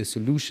played the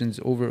solutions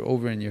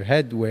over in your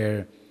head,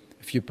 where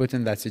if you put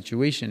in that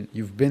situation,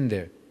 you've been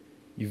there.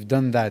 You've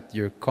done that.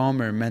 You're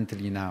calmer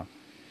mentally now.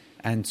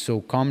 And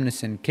so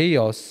calmness in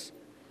chaos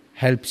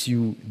helps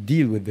you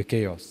deal with the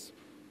chaos.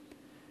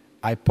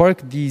 I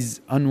parked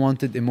these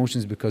unwanted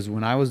emotions because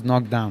when I was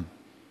knocked down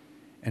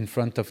in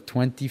front of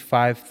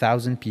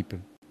 25,000 people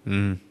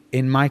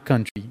in my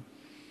country,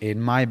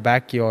 in my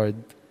backyard,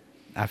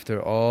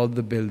 after all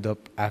the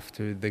build-up,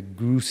 after the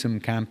gruesome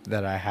camp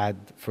that I had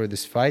for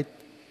this fight,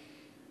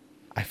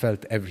 I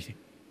felt everything.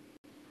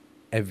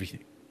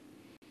 Everything.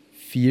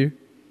 Fear,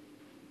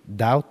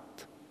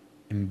 doubt,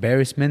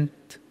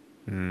 embarrassment,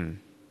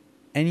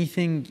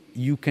 anything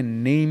you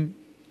can name,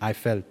 I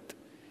felt.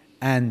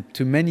 And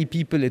to many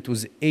people, it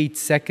was 8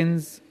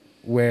 seconds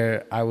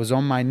where I was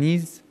on my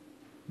knees.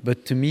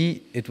 But to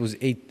me, it was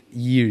 8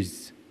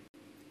 years,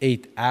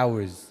 8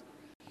 hours.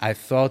 I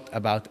thought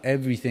about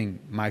everything,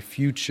 my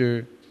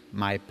future,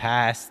 my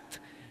past,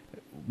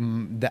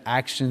 the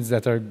actions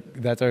that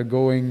are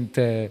going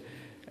to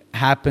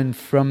happen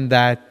from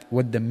that,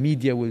 what the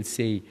media will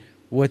say,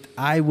 what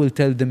I will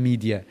tell the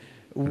media,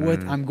 what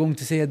I'm going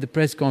to say at the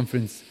press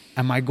conference.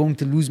 Am I going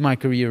to lose my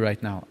career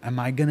right now? Am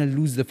I going to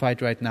lose the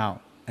fight right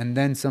now? And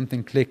then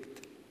something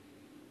clicked.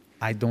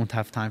 I don't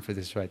have time for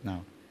this right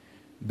now.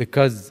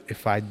 Because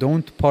if I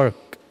don't park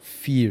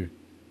fear,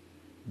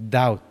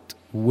 doubt,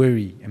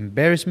 worry,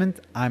 embarrassment,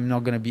 I'm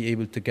not going to be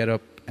able to get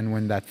up and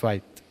win that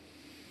fight.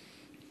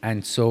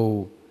 And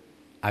so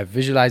I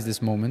visualized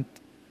this moment.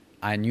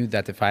 I knew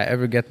that if I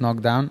ever get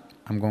knocked down,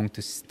 I'm going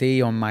to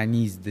stay on my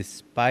knees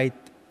despite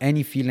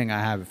any feeling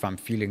I have. If I'm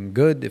feeling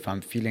good, if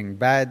I'm feeling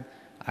bad,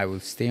 I will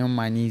stay on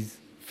my knees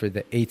for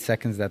the 8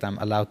 seconds that I'm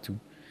allowed to.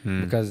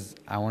 Because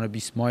I want to be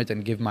smart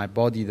and give my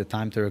body the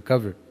time to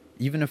recover.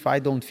 Even if I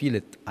don't feel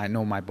it, I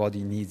know my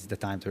body needs the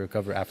time to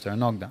recover after a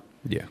knockdown.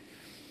 Yeah.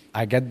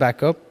 I get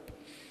back up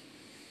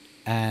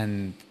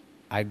and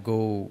I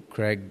go,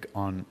 Craig,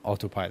 on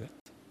autopilot.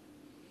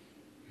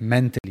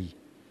 Mentally,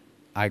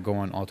 I go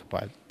on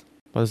autopilot.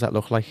 What does that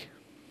look like?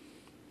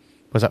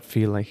 What does that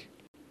feel like?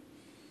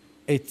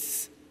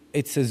 It's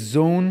a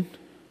zone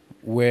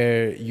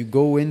where you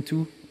go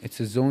into.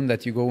 It's a zone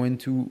that you go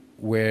into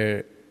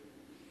where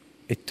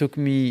it took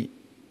me,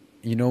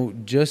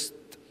 just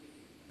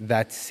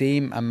that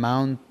same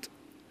amount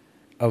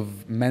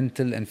of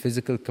mental and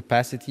physical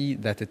capacity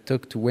that it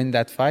took to win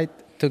that fight,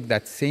 took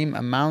that same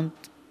amount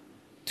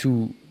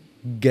to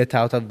get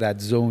out of that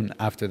zone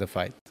after the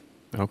fight.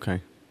 Okay.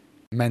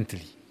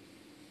 Mentally.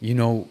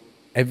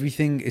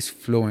 Everything is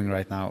flowing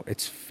right now.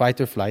 It's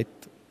fight or flight.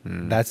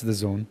 That's the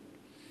zone.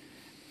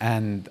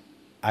 And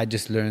I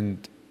just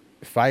learned,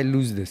 if I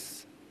lose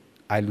this,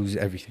 I lose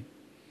everything.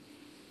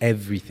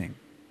 Everything.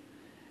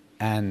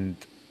 And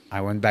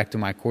I went back to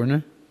my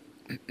corner,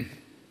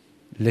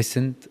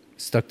 listened,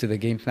 stuck to the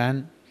game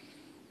plan,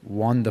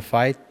 won the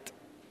fight,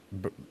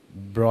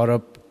 brought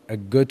up a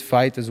good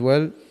fight as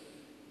well.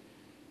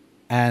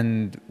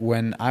 And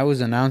when I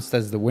was announced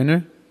as the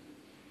winner,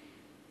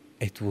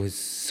 it was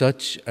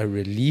such a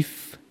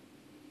relief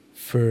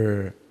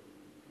for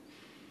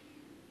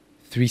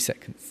 3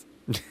 seconds.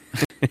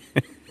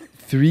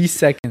 3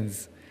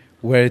 seconds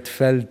where it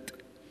felt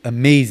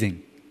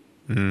amazing.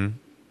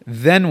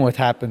 Then what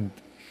happened?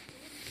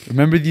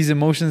 Remember these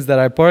emotions that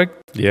I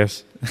parked?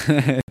 Yes.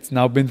 It's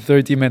now been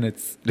 30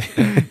 minutes.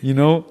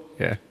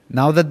 Yeah.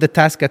 Now that the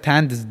task at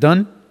hand is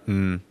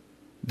done,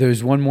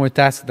 there's one more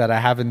task that I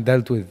haven't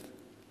dealt with.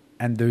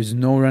 And there's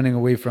no running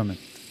away from it.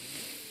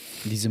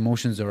 These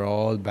emotions are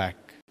all back.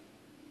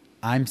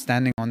 I'm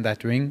standing on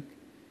that ring,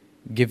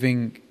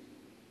 giving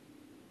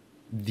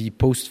the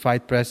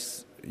post-fight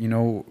press,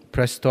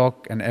 press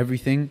talk and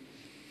everything,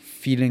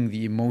 feeling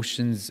the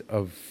emotions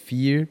of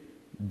fear,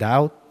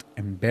 doubt,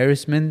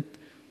 embarrassment,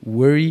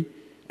 worry.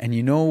 And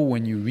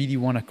when you really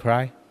want to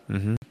cry,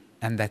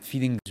 and that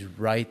feeling is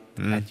right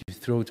at your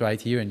throat right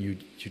here, and you're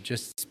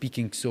just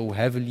speaking so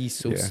heavily,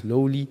 so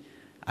slowly.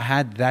 I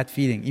had that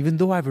feeling, even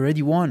though I've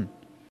already won.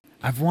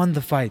 I've won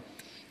the fight.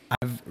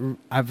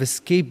 I've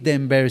escaped the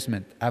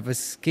embarrassment. I've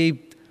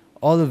escaped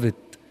all of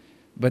it,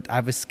 but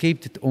I've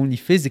escaped it only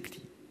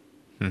physically.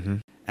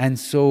 And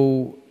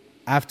so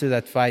after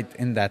that fight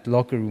in that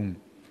locker room,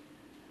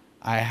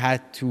 I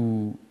had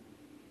to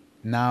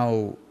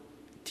now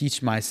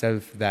teach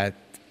myself that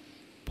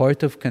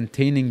part of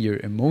containing your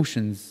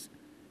emotions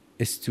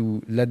is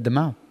to let them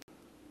out.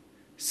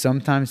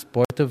 Sometimes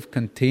part of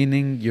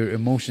containing your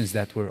emotions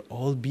that we're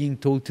all being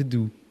told to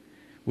do,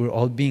 we're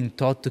all being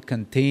taught to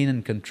contain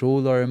and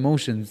control our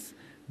emotions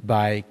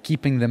by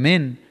keeping them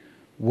in,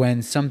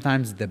 when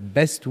sometimes the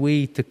best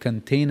way to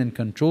contain and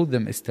control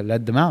them is to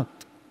let them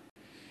out.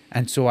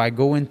 And so I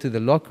go into the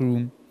locker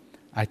room,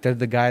 I tell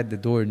the guy at the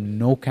door,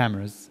 no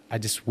cameras. I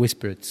just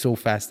whisper it so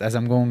fast as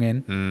I'm going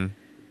in.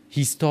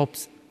 He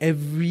stops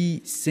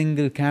every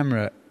single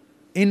camera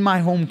in my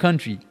home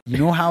country. You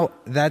know how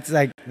that's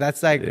like,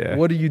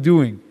 what are you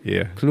doing?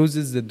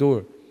 Closes the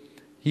door.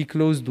 He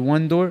closed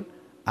one door,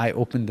 I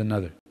opened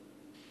another.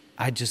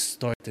 I just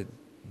started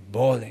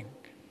bawling,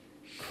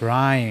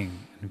 crying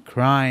and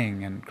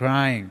crying and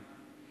crying.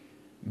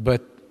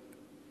 But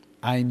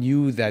I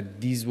knew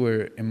that these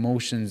were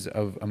emotions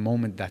of a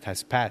moment that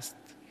has passed.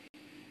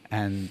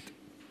 And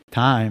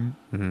time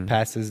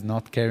passes,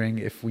 not caring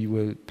if we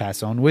will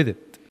pass on with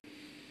it.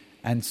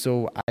 And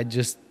so I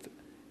just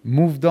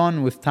moved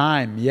on with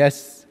time,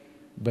 yes,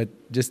 but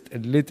just a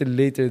little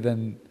later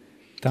than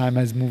time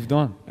has moved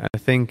on. I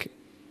think,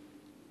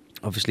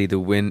 obviously, the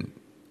win,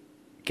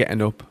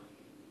 getting up,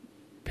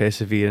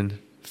 persevering,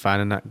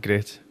 finding that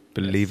grit,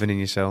 believing in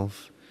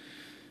yourself,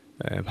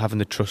 having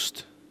the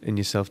trust in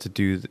yourself to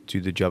do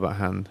the job at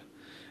hand.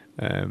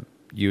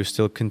 You're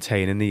still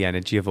containing the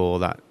energy of all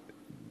that,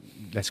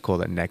 let's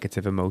call it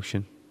negative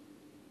emotion.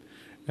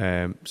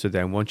 So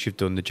then once you've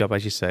done the job,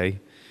 as you say,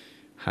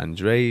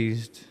 hands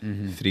raised,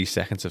 3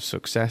 seconds of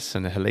success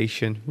and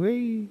elation,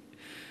 whee.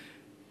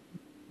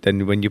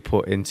 Then when you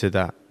put into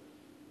that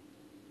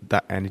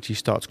energy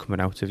starts coming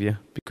out of you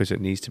because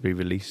it needs to be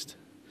released.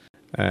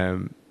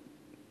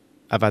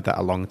 I've had that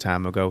a long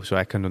time ago, so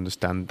I can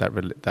understand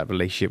that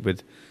relationship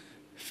with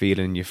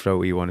feeling in your throat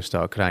where you want to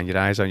start crying your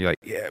eyes on. You're like,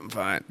 yeah, I'm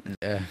fine.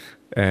 Yeah.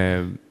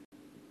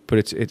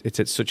 But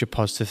it's such a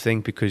positive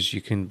thing because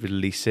you can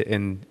release it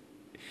in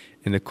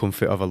the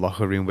comfort of a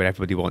locker room where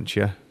everybody wants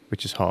you,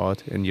 which is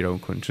hard in your own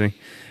country.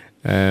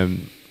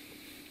 And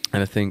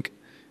I think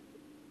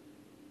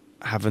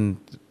having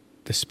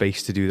the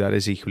space to do that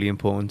is equally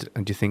important.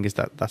 And do you think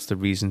that's the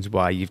reasons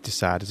why you've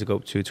decided to go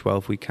up to a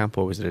 12-week camp,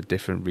 or was it a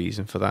different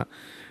reason for that?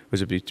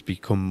 Was it to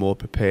become more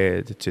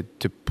prepared,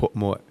 to put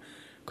more,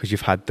 because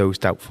you've had those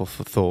doubtful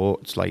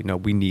thoughts, like, no,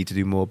 we need to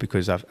do more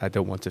because I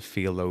don't want to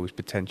feel those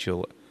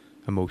potential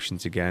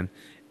emotions again,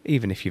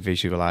 even if you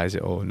visualize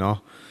it or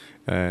not.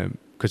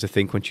 Because I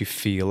think once you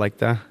feel like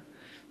that,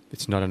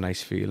 it's not a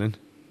nice feeling.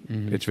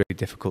 It's really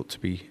difficult to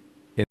be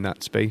in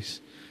that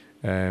space.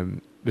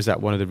 Was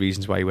that one of the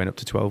reasons why you went up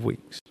to 12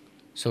 weeks?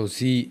 So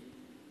see,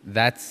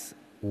 that's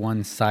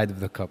one side of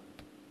the cup.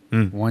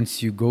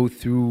 Once you go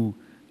through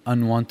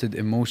unwanted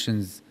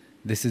emotions,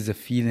 this is a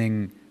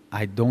feeling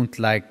I don't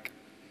like,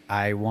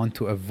 I want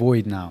to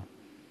avoid now.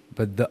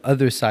 But the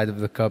other side of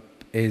the cup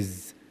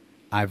is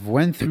I've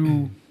went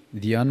through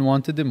the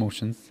unwanted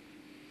emotions.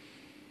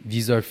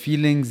 These are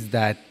feelings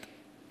that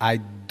I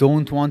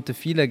don't want to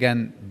feel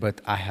again,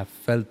 but I have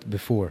felt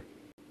before.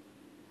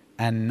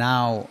 And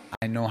now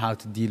I know how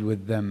to deal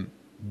with them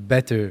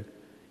better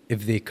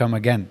if they come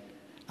again.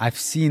 I've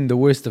seen the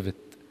worst of it.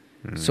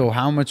 So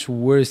how much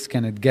worse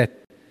can it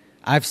get?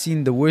 I've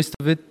seen the worst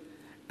of it,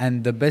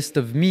 and the best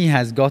of me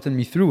has gotten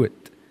me through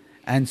it.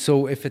 And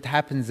so if it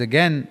happens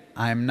again,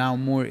 I'm now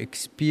more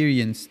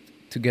experienced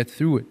to get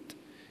through it.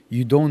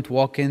 You don't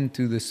walk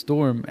into the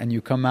storm and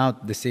you come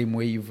out the same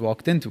way you've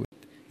walked into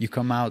it. You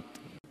come out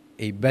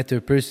a better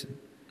person,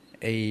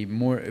 a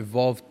more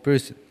evolved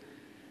person.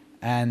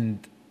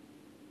 And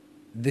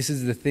this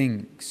is the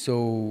thing.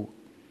 So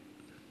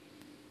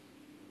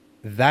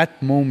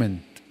that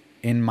moment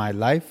in my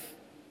life,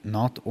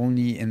 not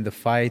only in the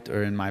fight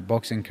or in my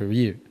boxing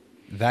career,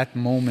 that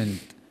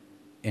moment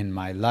in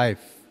my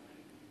life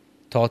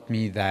taught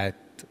me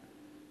that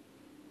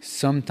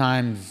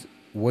sometimes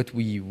what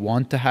we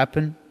want to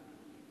happen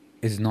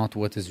is not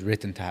what is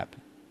written to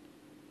happen.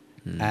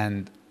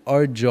 And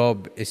our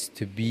job is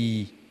to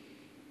be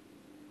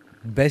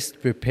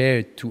best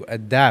prepared to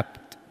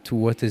adapt to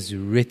what is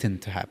written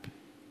to happen,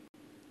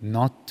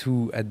 not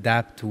to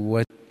adapt to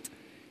what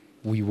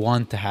we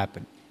want to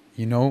happen,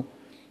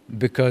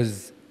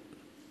 because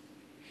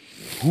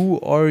who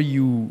are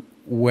you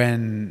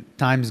when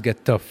times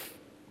get tough?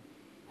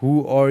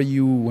 Who are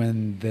you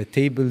when the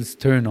tables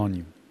turn on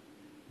you?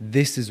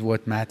 This is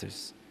what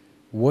matters.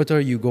 What are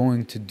you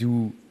going to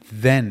do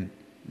then?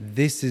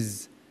 This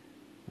is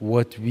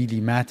what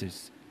really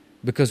matters.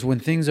 Because when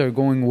things are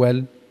going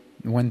well,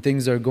 when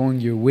things are going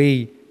your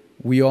way,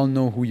 we all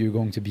know who you're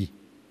going to be.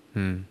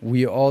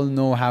 We all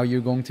know how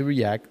you're going to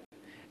react,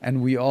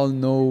 and we all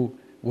know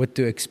what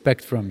to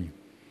expect from you.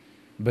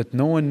 But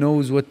no one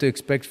knows what to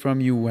expect from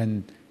you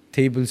when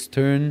tables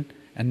turn,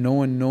 and no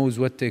one knows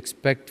what to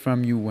expect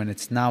from you when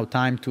it's now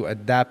time to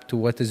adapt to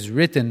what is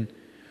written,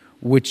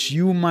 which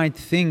you might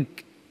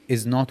think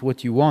is not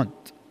what you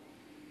want.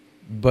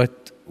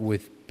 But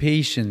with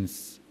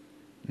patience,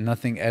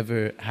 nothing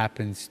ever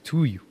happens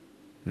to you.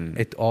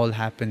 It all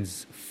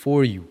happens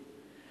for you.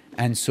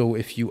 And so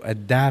if you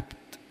adapt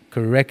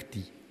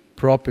correctly,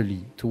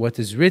 properly to what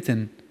is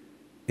written,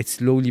 it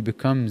slowly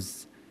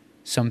becomes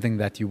something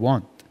that you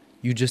want.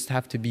 You just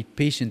have to be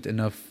patient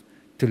enough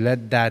to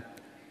let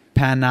that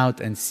pan out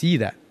and see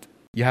that.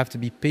 You have to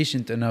be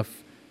patient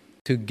enough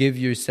to give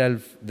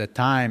yourself the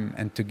time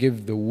and to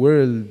give the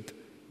world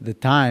the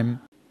time.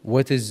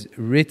 What is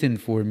written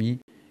for me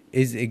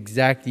is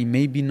exactly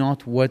maybe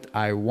not what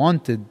I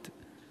wanted,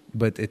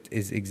 but it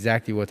is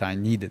exactly what I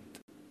needed.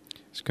 I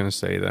was going to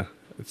say that.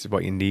 It's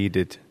what you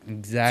needed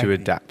Exactly.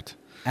 to adapt.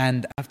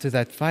 And after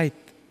that fight,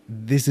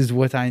 this is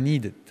what I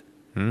needed.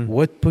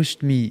 What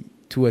pushed me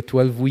to a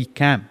 12-week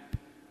camp?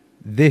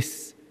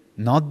 This,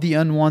 not the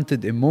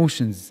unwanted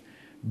emotions,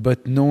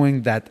 but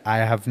knowing that I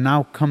have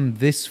now come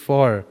this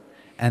far,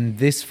 and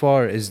this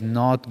far is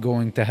not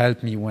going to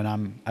help me when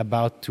I'm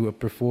about to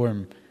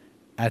perform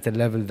at a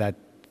level that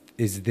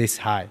is this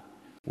high,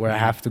 where I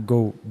have to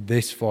go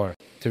this far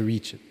to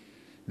reach it.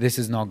 This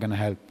is not going to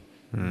help.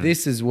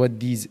 This is what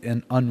these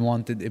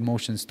unwanted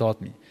emotions taught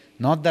me.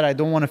 Not that I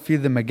don't want to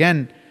feel them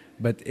again,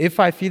 but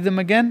if I feel them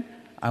again,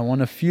 I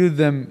want to feel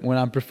them when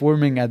I'm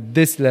performing at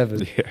this level,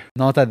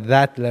 not at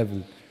that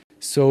level.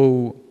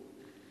 So,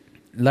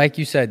 like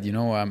you said,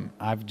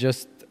 I've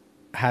just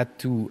had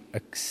to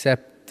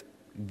accept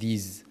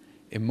these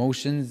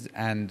emotions,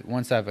 and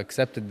once I've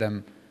accepted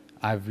them,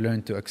 I've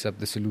learned to accept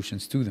the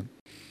solutions to them.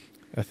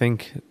 I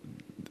think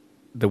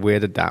the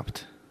word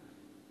adapt,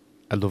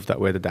 I love that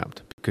word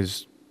adapt,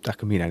 because that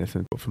can mean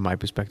anything, but from my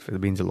perspective, it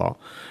means a lot.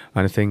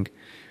 And I think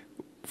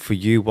for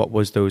you, what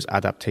was those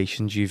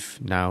adaptations you've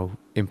now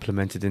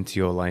implemented into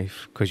your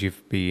life? Because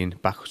you've been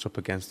backed up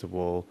against the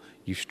wall,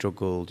 you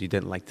struggled, you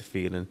didn't like the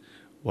feeling.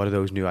 What are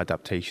those new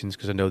adaptations?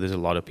 Because I know there's a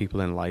lot of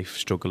people in life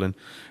struggling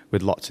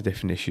with lots of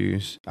different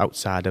issues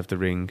outside of the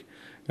ring,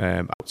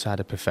 outside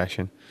of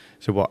profession.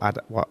 So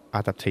what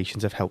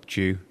adaptations have helped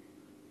you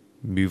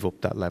move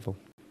up that level,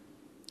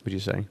 would you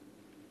say?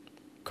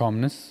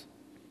 Calmness,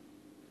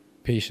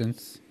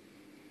 patience,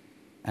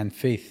 and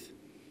faith.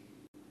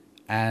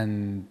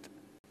 And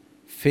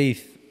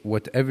faith,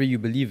 whatever you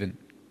believe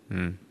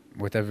in,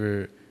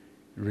 whatever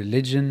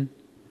religion,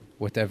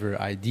 whatever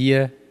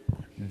idea,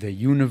 the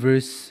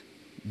universe,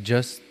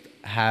 just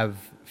have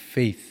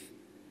faith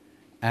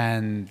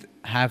and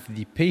have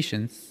the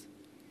patience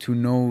to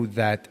know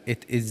that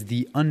it is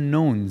the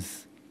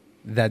unknowns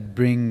that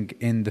bring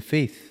in the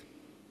faith.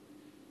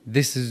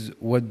 This is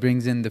what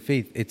brings in the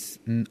faith. It's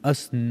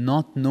us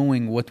not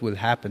knowing what will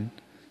happen,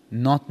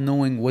 not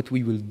knowing what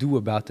we will do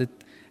about it,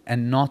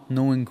 and not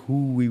knowing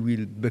who we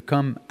will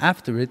become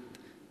after it.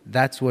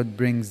 That's what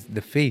brings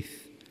the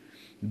faith.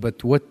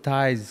 But what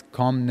ties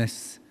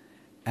calmness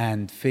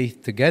and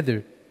faith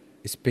together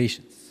is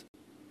patience.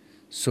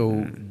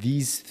 So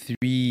these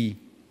three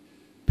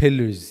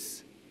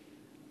pillars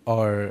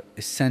are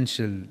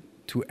essential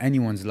to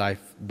anyone's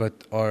life,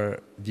 but are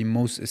the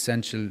most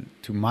essential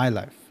to my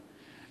life.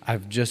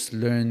 I've just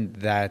learned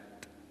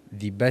that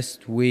the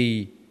best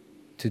way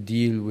to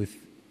deal with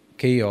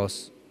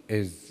chaos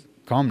is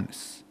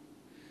calmness.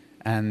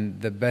 And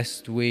the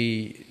best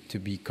way to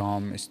be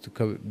calm is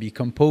to be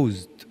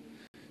composed.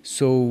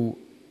 So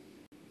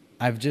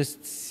I've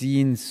just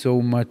seen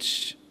so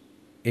much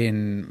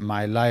in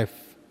my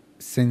life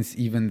since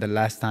even the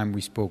last time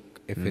we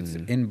spoke, if it's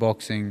in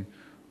boxing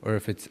or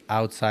if it's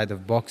outside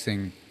of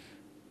boxing,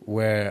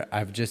 where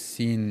I've just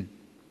seen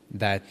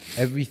that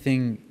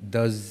everything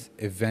does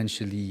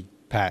eventually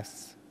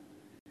pass.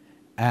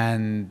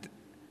 And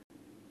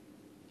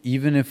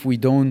even if we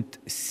don't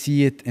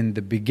see it in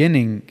the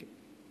beginning,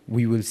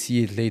 we will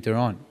see it later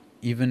on.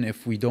 Even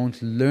if we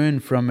don't learn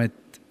from it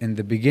in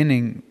the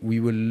beginning, we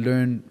will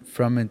learn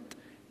from it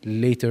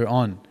later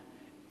on.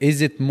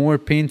 Is it more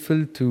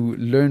painful to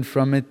learn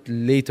from it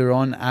later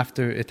on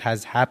after it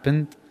has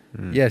happened?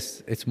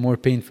 Yes, it's more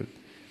painful.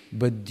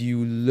 But do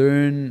you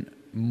learn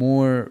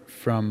more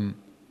from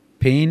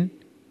pain?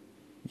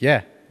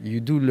 Yeah,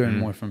 you do learn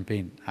more from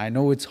pain. I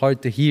know it's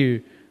hard to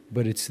hear,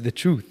 but it's the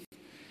truth.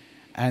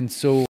 And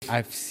so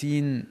I've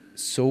seen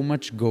so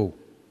much go.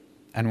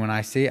 And when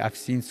I say I've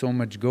seen so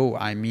much go,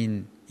 I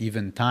mean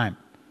even time.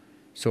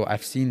 So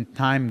I've seen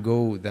time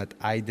go that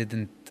I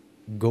didn't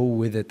go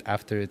with it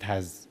after it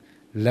has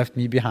left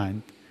me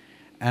behind.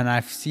 And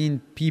I've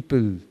seen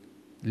people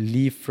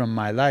leave from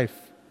my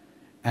life,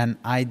 and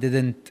I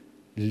didn't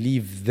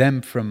leave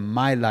them from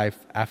my life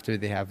after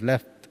they have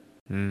left.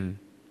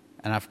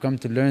 And I've come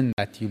to learn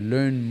that you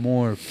learn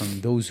more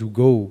from those who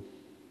go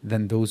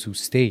than those who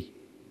stay.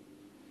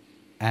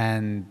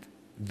 And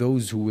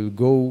those who will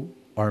go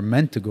are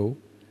meant to go,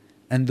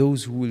 and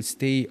those who will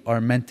stay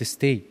are meant to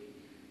stay.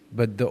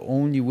 But the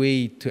only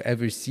way to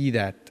ever see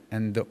that,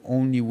 and the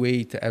only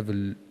way to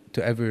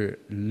ever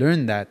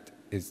learn that,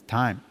 is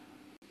time,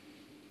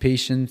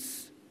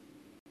 patience,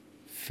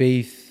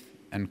 faith,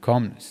 and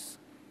calmness.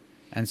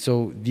 And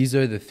so these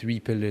are the three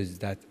pillars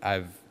that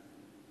I've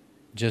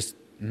just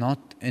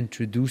not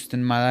introduced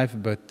in my life,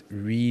 but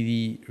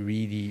really,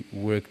 really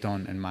worked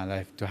on in my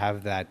life, to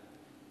have that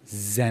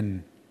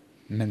Zen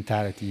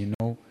mentality, you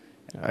know?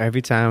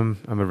 Every time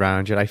I'm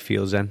around you, I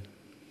feel Zen.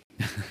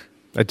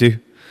 I do.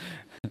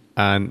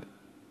 And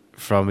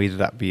from either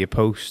that be your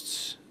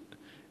posts,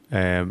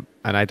 and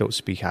I don't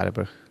speak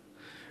Arabic,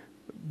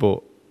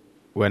 but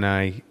when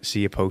I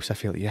see a post, I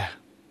feel, yeah,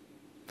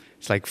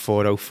 it's like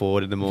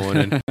 4:04 in the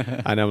morning,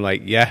 and I'm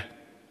like, yeah,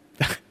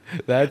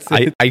 that's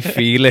it. I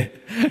feel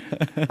it.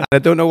 And I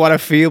don't know what I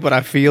feel, but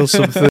I feel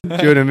something. Do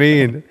you know what I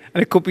mean?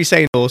 And it could be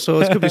saying all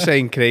sorts. It could be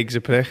saying Craig's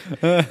a prick,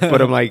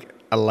 but I'm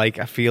like,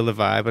 I feel the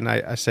vibe. And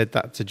I said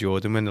that to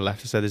Jordan when I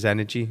left. I said, there's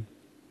energy.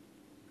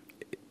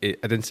 I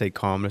didn't say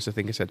calmness. I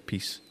think I said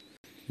peace.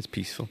 It's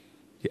peaceful.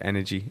 Your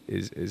energy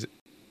is.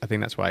 I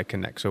think that's why I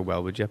connect so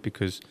well with you,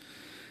 because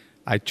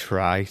I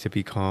try to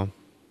be calm.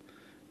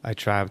 I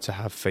try to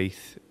have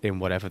faith in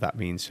whatever that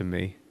means for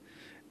me.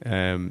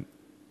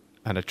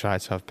 And I try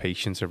to have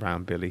patience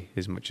around Billy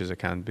as much as I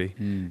can be,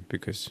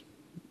 because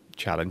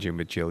challenging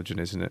with children,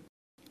 isn't it?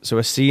 So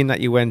a scene that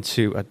you went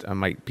to, I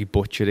might be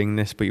butchering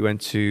this, but you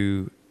went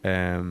to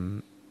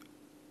an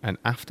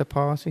after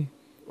party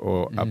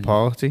or a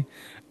party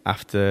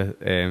after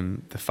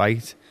the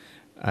fight.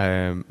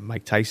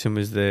 Mike Tyson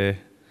was there.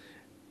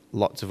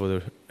 Lots of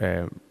other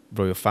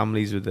royal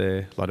families were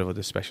there. A lot of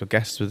other special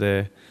guests were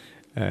there.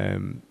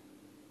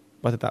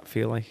 What did that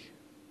feel like?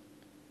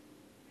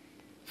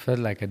 Felt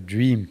like a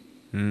dream.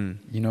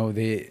 You know,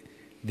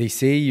 they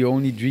say you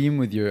only dream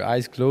with your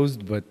eyes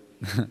closed, but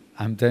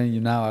I'm telling you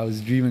now, I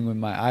was dreaming with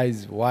my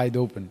eyes wide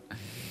open.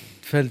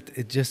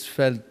 It just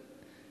felt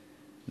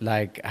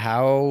like,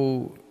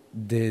 how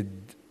did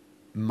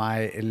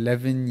my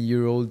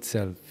 11-year-old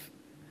self,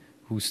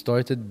 who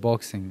started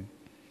boxing,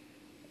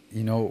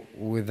 you know,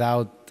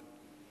 without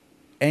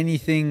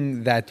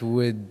anything that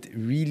would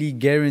really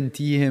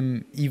guarantee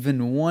him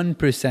even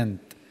 1%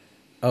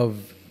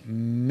 of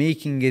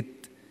making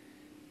it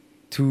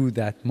to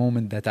that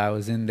moment that I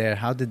was in there,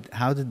 how did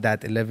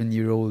that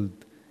 11-year-old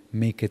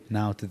make it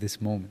now to this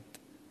moment?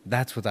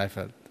 That's what I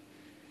felt.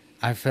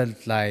 I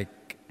felt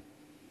like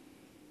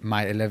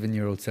my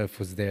 11-year-old self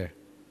was there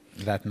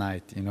that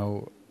night, you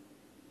know.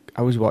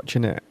 I was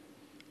watching it,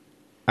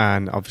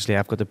 and obviously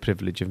I've got the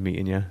privilege of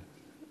meeting you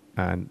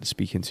and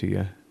speaking to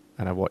you,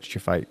 and I watched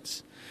your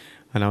fights,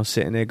 and I was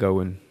sitting there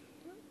going,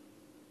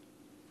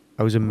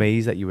 I was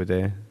amazed that you were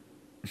there,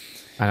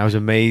 and I was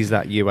amazed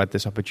that you had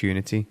this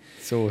opportunity.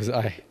 So was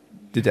I.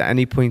 At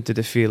any point did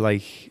it feel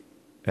like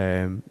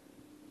you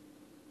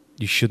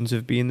shouldn't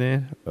have been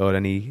there, or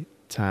any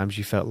times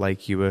you felt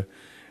like you were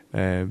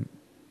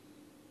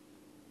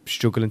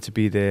struggling to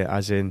be there,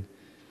 as in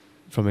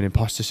from an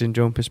imposter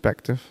syndrome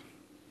perspective?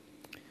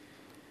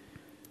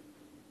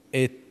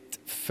 It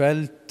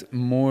felt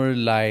more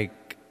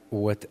like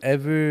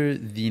whatever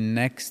the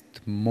next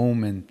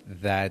moment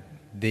that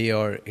they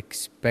are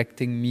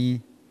expecting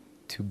me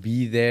to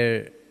be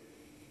there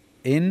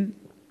in,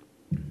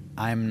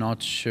 I'm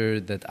not sure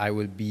that I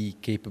will be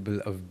capable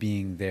of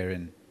being there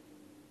in.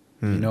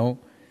 You know?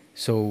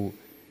 So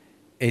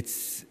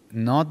it's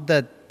not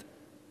that.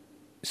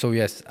 So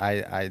yes,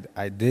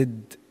 I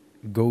did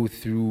go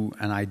through,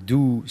 and I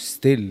do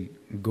still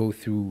go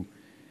through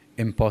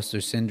imposter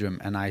syndrome,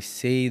 and I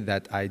say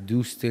that I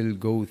do still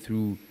go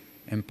through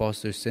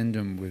imposter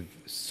syndrome with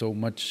so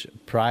much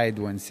pride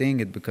when saying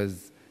it,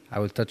 because I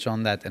will touch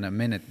on that in a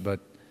minute. But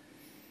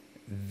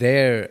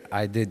there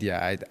I did,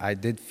 I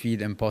did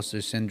feel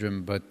imposter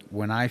syndrome. But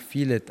when I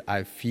feel it,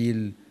 I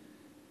feel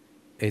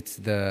it's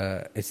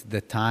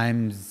the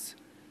times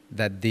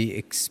that they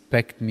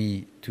expect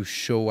me to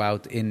show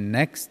out in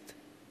next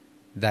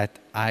that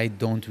I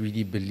don't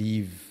really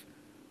believe,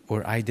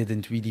 or I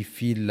didn't really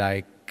feel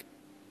like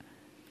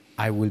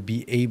I will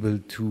be able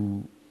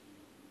to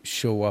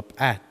show up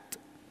at.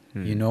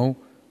 You know,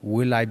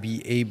 will I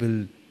be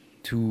able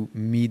to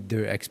meet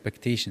their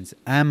expectations?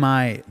 Am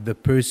I the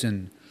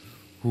person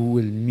who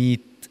will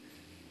meet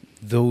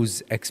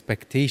those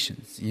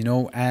expectations? You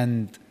know,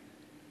 and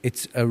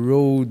it's a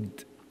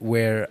road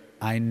where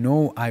I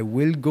know I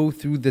will go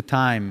through the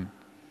time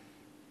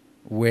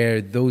where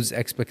those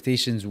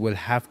expectations will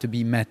have to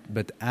be met,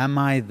 but am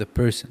I the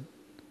person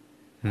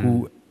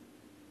who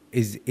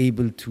is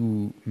able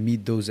to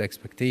meet those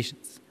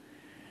expectations?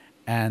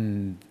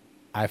 And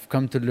I've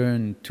come to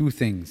learn two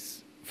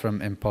things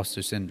from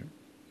imposter syndrome.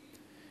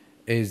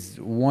 Is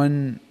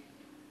one,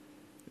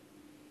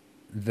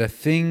 the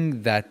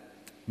thing that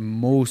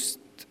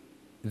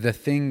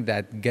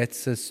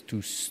gets us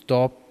to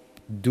stop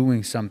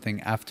doing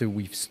something after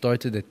we've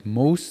started it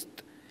most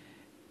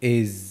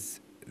is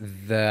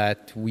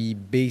that we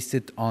base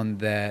it on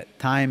the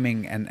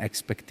timing and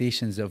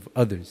expectations of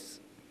others,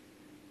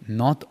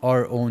 not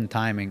our own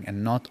timing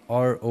and not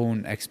our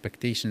own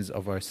expectations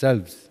of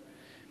ourselves.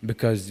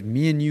 Because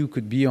me and you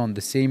could be on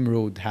the same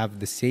road, have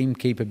the same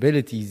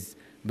capabilities,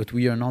 but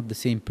we are not the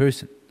same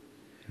person.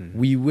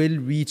 We will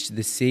reach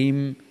the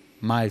same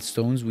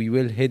milestones, we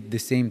will hit the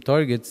same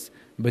targets,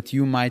 but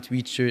you might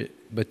reach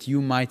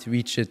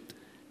it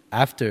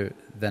after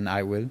than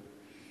I will.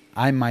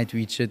 I might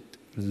reach it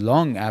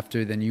long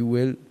after than you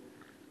will.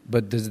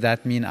 But does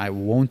that mean I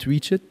won't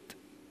reach it?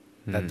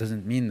 That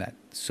doesn't mean that.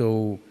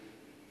 So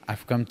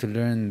I've come to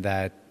learn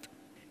that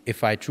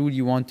if I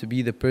truly want to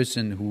be the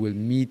person who will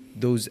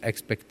meet those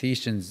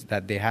expectations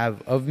that they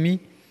have of me,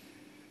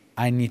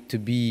 I need to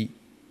be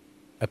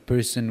a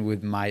person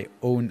with my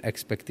own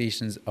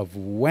expectations of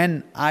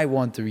when I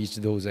want to reach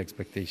those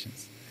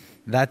expectations.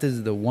 That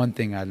is the one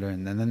thing I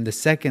learned. And then the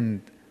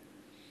second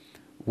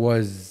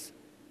was,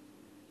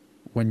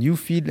 when you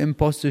feel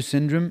imposter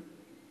syndrome,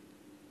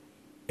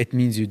 it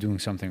means you're doing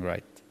something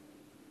right.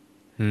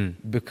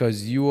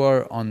 Because you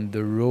are on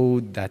the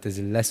road that is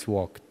less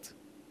walked.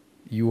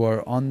 You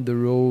are on the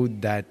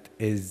road that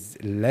is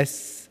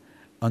less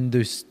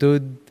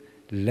understood,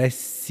 less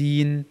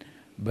seen,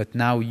 but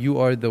now you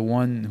are the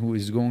one who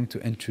is going to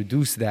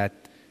introduce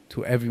that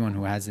to everyone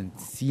who hasn't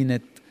seen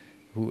it,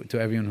 to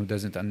everyone who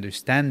doesn't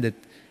understand it,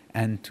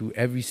 and to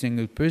every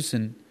single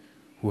person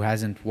who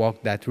hasn't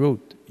walked that road.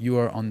 You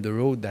are on the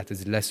road that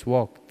is less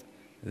walked.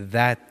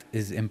 That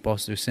is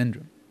imposter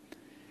syndrome.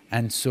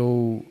 And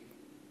so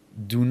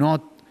do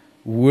not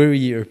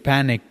worry or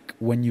panic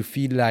when you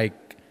feel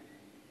like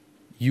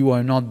you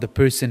are not the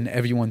person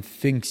everyone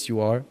thinks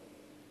you are,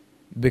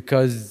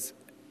 because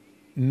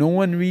no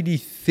one really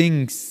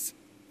thinks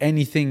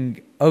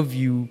anything of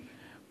you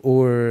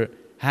or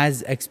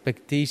has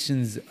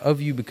expectations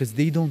of you, because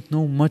they don't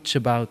know much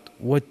about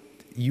what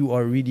you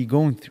are really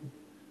going through,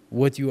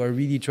 what you are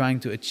really trying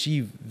to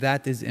achieve.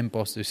 That is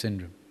imposter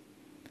syndrome.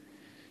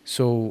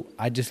 So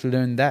I just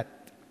learned that.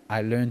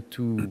 I learned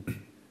to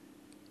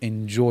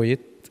enjoy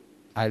it.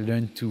 I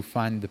learned to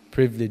find the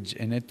privilege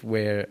in it,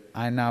 where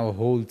I now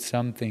hold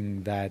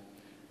something that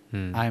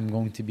I'm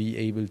going to be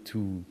able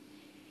to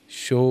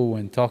show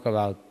and talk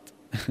about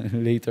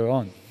later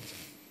on.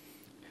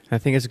 I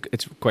think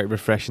it's quite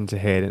refreshing to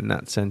hear it in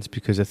that sense,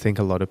 because I think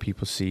a lot of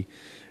people see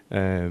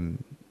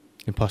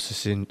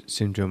imposter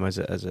syndrome as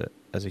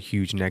a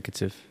huge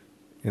negative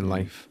in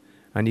life,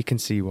 and you can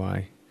see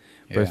why.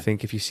 But I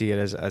think if you see it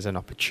as an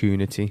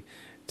opportunity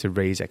to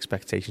raise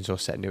expectations or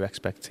set new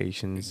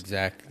expectations,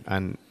 exactly,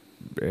 and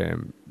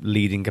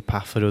leading a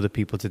path for other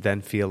people to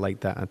then feel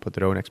like that and put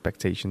their own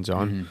expectations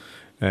on,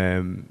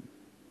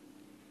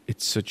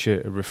 it's such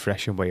a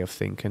refreshing way of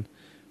thinking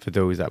for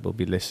those that will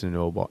be listening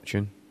or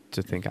watching,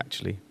 to think,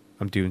 actually,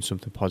 I'm doing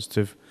something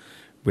positive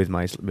with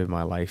my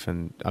life,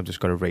 and I've just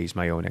got to raise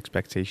my own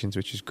expectations,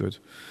 which is good.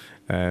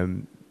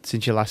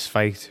 Since your last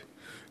fight,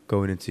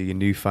 going into your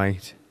new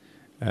fight,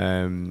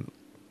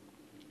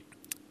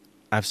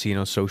 I've seen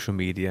on social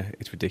media,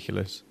 it's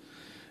ridiculous,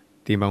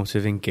 the amount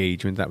of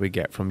engagement that we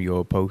get from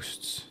your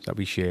posts that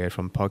we share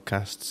from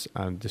podcasts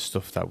and the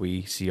stuff that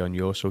we see on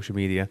your social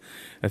media.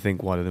 I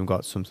think one of them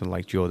got something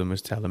like, Jordan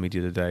was telling me the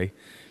other day,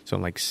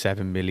 something like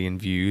 7 million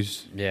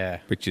views. Yeah.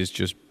 Which is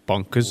just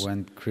bonkers.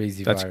 Went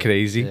crazy. That's viral.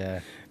 crazy.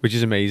 Yeah. Which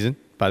is amazing,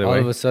 by the way.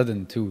 All of a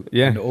sudden, too.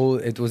 Yeah. And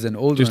it was an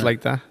old just one.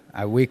 like that.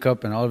 I wake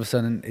up and all of a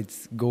sudden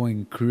it's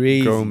going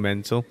crazy. Going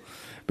mental.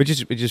 Which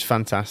is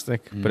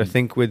fantastic. But I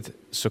think with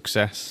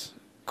success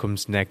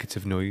comes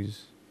negative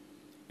noise,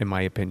 in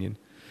my opinion.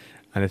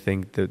 And I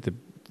think the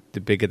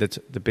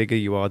bigger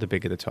you are, the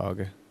bigger the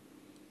target.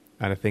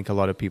 And I think a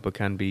lot of people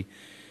can be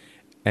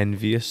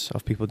envious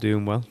of people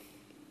doing well.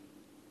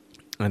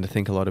 And I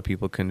think a lot of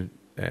people can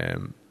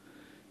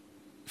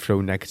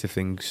throw negative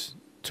things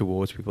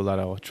towards people that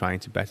are trying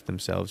to better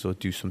themselves or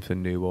do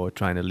something new or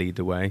trying to lead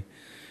the way.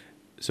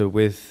 So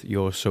with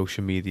your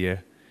social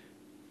media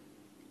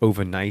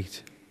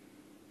overnight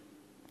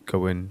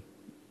going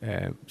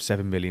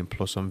 7 million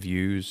plus on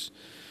views,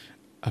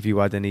 have you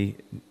had any,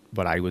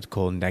 what I would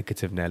call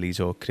negative Nellies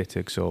or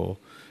critics or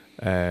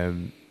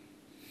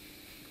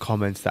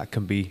comments that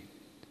can be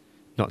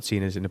not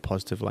seen as in a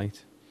positive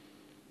light?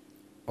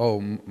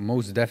 Oh,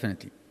 most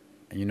definitely.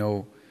 You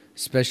know,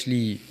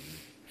 especially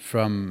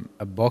from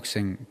a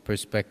boxing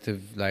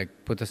perspective, like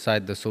put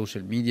aside the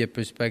social media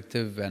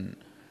perspective and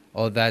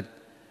all that,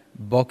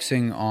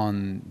 boxing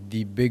on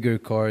the bigger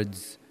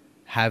cards,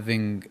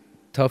 having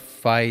tough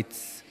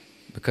fights,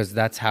 because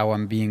that's how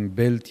I'm being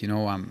built. You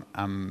know,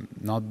 I'm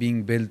not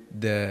being built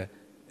the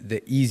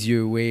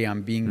easier way.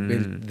 I'm being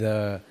built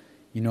the,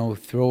 you know,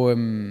 throw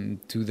him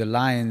to the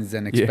lions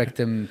and expect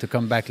him to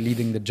come back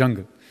leading the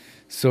jungle.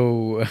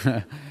 So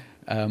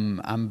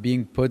I'm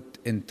being put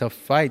in tough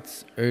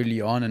fights early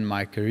on in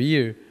my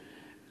career,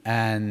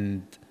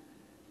 and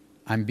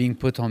I'm being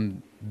put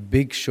on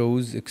big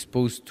shows,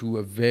 exposed to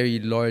a very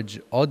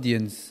large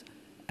audience,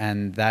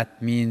 and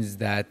that means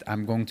that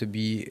I'm going to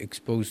be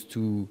exposed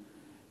to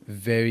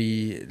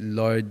very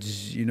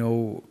large,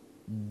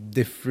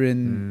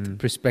 different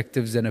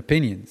perspectives and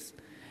opinions.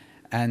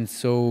 And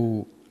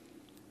so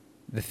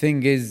the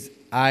thing is,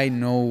 I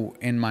know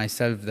in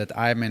myself that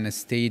I'm in a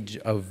stage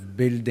of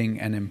building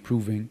and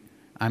improving.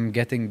 I'm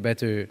getting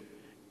better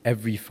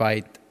every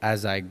fight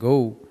as I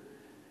go.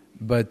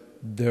 But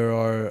there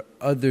are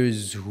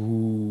others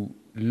who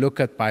look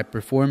at my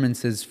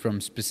performances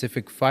from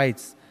specific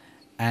fights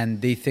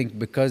and they think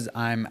because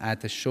I'm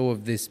at a show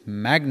of this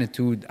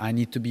magnitude, I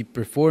need to be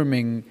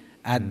performing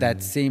at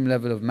that same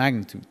level of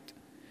magnitude.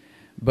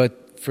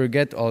 But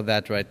forget all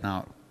that right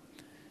now.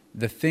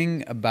 The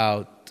thing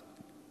about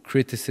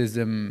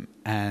criticism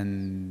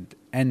and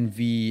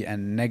envy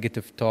and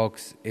negative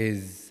talks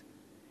is,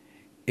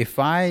 if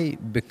I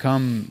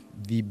become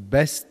the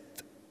best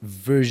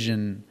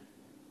version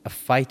a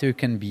fighter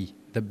can be,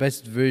 the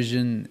best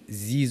version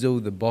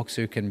Zizo, the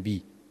boxer, can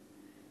be,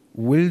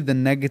 will the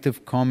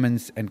negative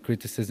comments and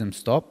criticism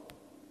stop?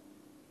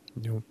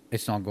 No.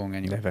 It's not going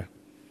anywhere. Never.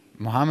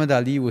 Muhammad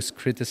Ali was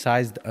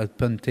criticized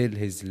up until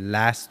his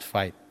last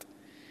fight.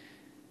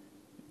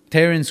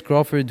 Terence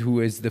Crawford, who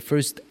is the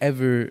first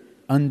ever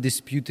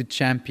undisputed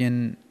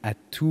champion at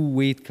 2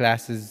 weight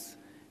classes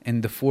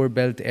in the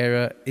 4-belt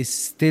era, is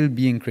still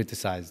being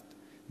criticized.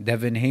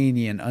 Devin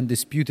Haney, an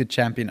undisputed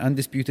champion,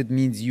 undisputed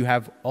means you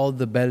have all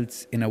the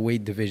belts in a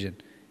weight division,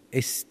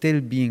 is still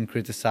being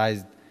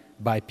criticized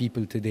by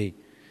people today.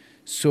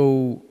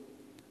 So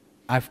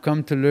I've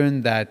come to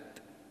learn that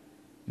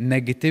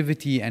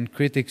negativity and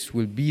critics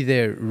will be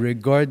there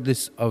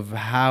regardless of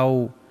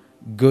how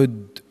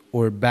good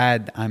or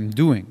bad I'm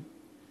doing.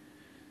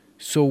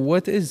 So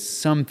what is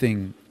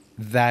something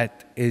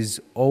that is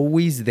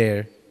always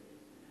there,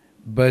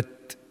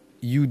 but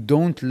you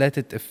don't let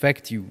it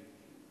affect you,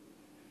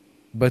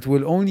 but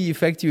will only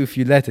affect you if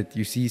you let it,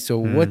 you see? So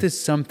what is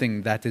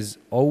something that is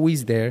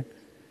always there,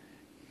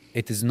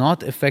 it is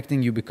not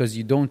affecting you because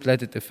you don't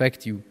let it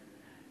affect you,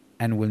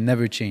 and will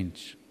never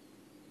change?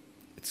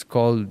 It's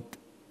called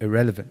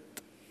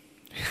irrelevant.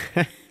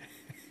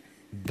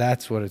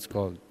 That's what it's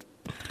called.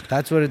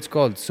 That's what it's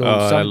called. So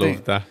I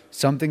love that.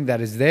 Something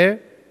that is there,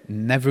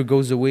 never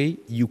goes away,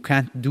 you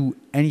can't do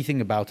anything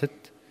about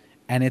it,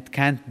 and it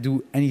can't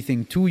do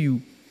anything to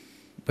you,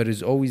 but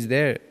is always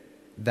there.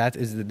 That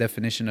is the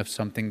definition of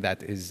something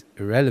that is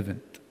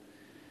irrelevant.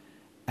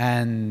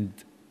 And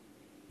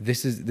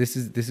this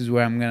is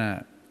where I'm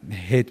gonna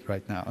hit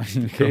right now.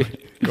 Okay?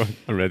 Go on,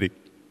 I'm ready.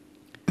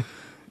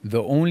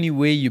 The only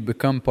way you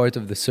become part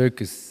of the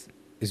circus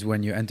is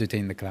when you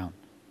entertain the clown.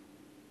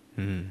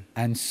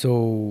 And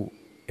so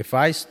if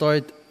I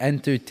start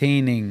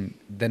entertaining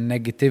the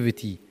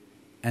negativity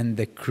and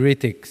the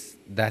critics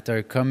that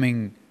are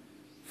coming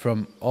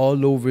from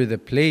all over the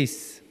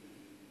place,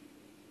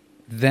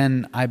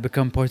 then I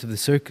become part of the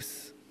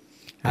circus.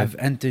 I've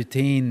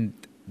entertained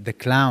the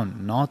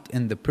clown, not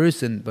in the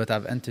person, but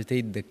I've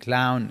entertained the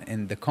clown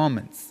in the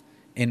comments,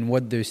 in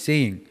what they're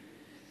saying.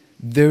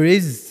 There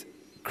is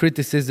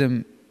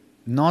criticism,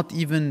 not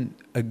even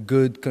a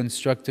good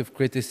constructive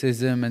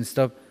criticism and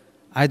stuff.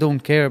 I don't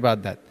care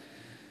about that.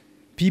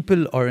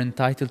 People are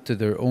entitled to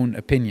their own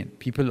opinion.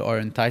 People are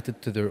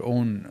entitled to their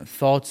own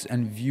thoughts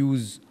and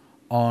views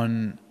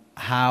on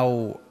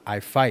how I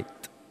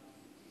fight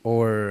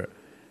or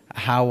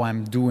how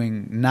I'm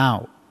doing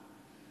now.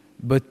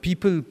 But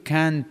people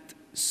can't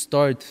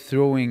start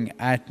throwing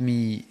at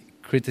me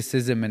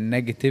criticism and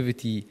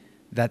negativity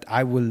that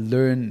I will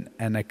learn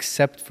and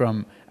accept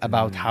from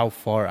about how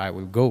far I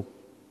will go.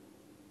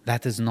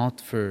 That is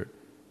not for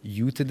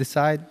you to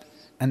decide,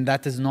 and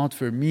that is not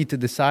for me to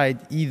decide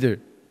either.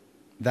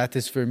 That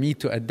is for me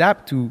to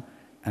adapt to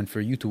and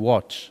for you to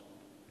watch.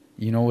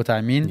 You know what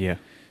I mean? Yeah.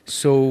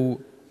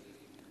 So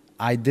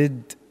I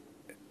did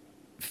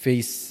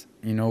face,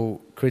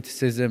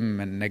 criticism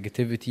and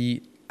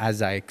negativity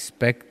as I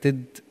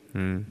expected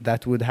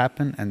that would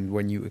happen. And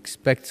when you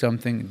expect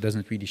something, it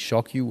doesn't really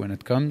shock you when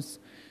it comes.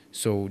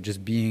 So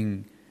just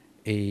being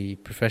a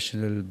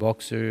professional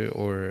boxer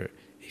or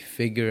a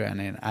figure and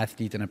an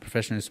athlete in a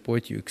professional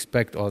sport, you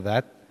expect all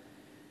that.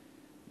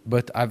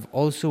 But I've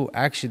also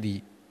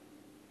actually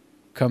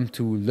come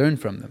to learn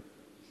from them.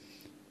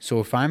 So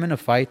if I'm in a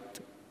fight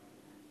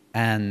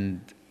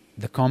and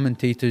the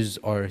commentators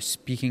are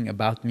speaking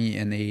about me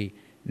in a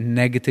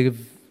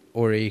negative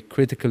or a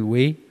critical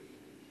way,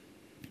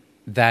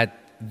 that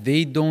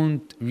they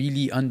don't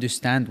really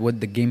understand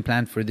what the game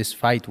plan for this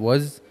fight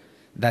was,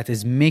 that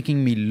is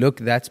making me look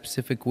that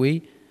specific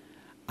way,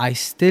 I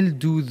still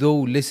do though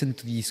listen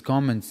to these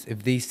comments.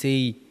 If they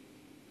say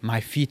my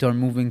feet are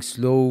moving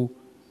slow,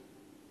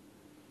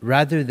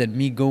 rather than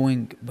me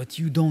going, but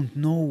you don't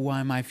know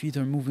why my feet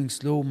are moving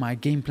slow, my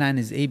game plan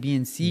is A, B,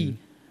 and C,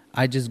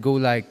 I just go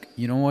like,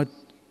 you know what?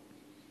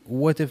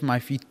 What if my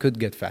feet could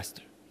get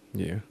faster?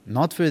 Yeah.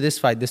 Not for this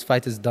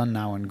fight is done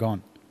now and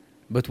gone.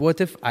 But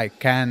what if I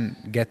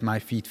can get my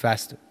feet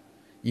faster?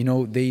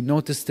 They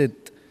noticed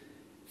it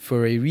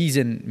for a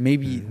reason.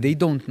 Maybe they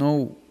don't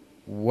know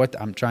what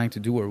I'm trying to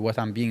do or what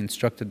I'm being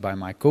instructed by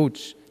my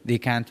coach. They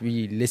can't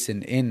really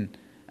listen in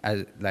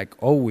as like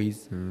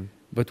always.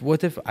 But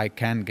what if I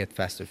can get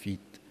faster feet?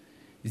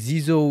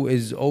 Zizo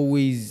is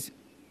always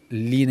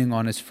leaning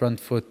on his front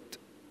foot.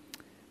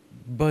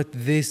 But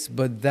this,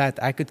 but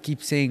that. I could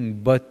keep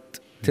saying but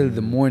till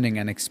the morning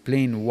and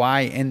explain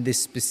why in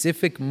this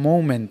specific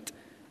moment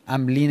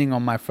I'm leaning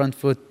on my front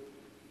foot.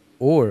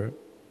 Or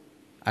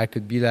I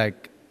could be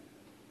like,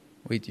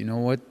 wait, you know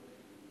what?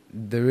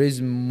 There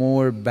is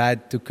more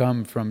bad to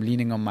come from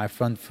leaning on my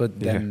front foot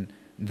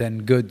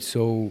than good.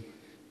 So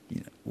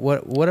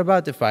what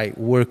about if I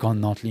work on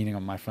not leaning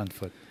on my front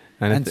foot?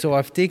 And so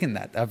I've taken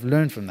that. I've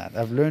learned from that.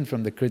 I've learned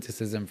from the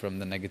criticism, from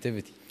the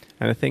negativity.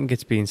 And I think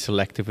it's being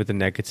selective with the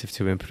negative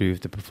to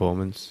improve the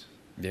performance.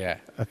 Yeah,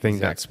 I think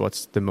that's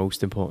what's the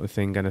most important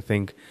thing. And I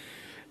think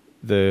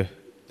the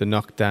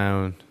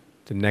knockdown,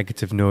 the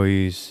negative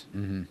noise,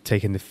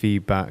 taking the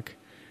feedback,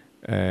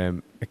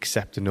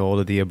 accepting all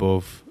of the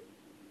above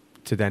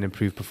to then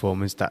improve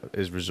performance, that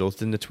has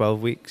resulted in the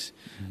 12 weeks.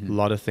 A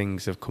lot of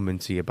things have come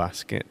into your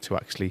basket to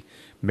actually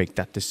make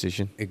that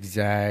decision.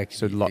 Exactly.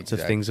 So lots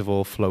of things have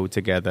all flowed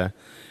together.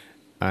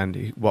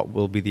 And what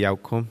will be the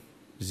outcome?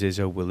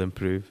 Zizo will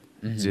improve.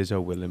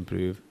 Zizo will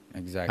improve.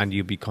 Exactly. And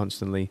you'll be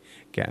constantly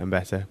getting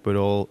better. But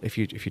all, if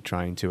you're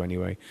trying to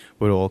anyway,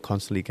 we're all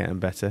constantly getting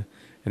better.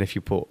 And if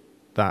you put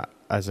that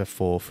as a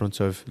forefront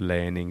of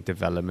learning,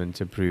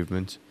 development,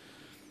 improvement,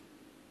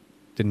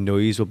 the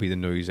noise will be the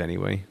noise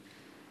anyway.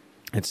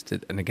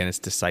 And again, it's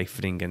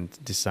deciphering and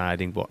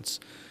deciding what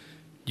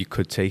you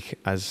could take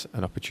as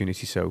an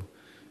opportunity. So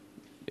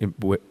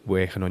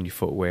working on your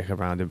footwork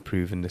around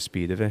improving the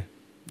speed of it,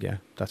 yeah,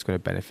 that's going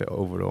to benefit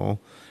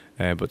overall.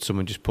 But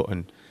someone just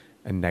putting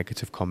a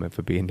negative comment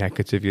for being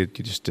negative, you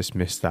just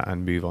dismiss that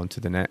and move on to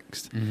the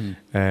next.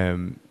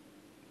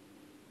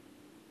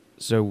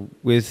 So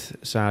with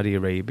Saudi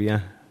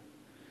Arabia,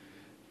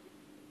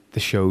 the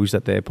shows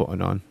that they're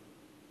putting on,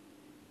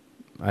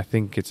 I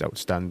think it's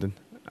outstanding.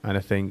 And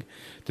I think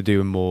they're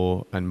doing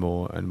more and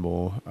more and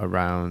more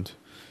around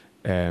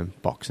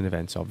boxing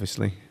events,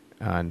 obviously,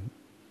 and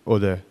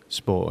other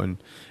sporting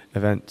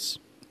events.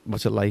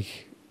 What's it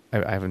like?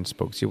 I haven't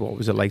spoke to you. What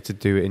was it like to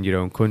do it in your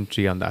own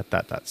country on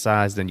that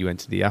size? Then you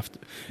went to the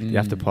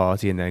after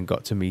party and then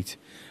got to meet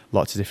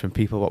lots of different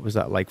people. What was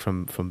that like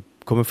from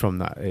coming from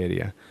that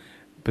area?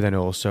 But then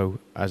also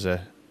as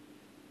a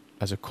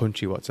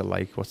country, what's it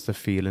like? What's the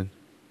feeling?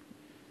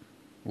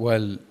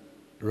 Well,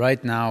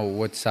 right now,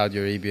 what Saudi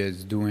Arabia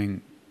is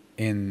doing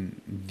in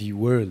the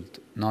world,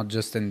 not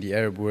just in the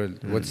Arab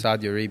world, what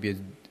Saudi Arabia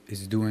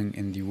is doing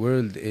in the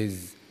world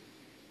is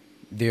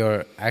they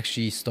are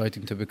actually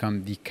starting to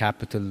become the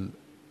capital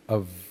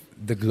of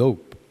the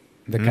globe,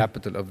 the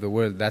capital of the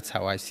world. That's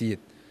how I see it.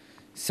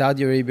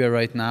 Saudi Arabia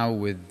right now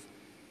with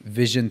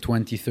Vision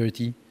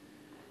 2030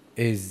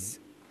 is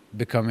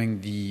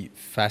becoming the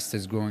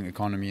fastest growing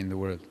economy in the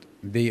world.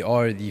 They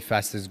are the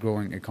fastest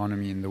growing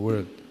economy in the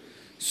world.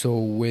 So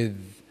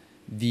with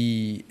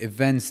the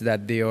events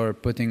that they are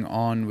putting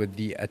on, with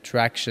the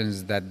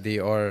attractions that they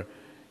are,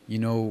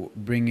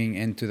 bringing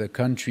into the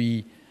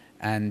country,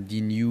 and the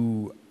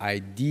new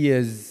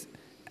ideas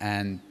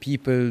and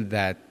people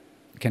that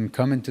can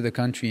come into the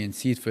country and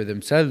see it for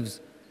themselves,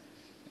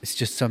 it's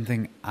just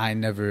something I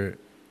never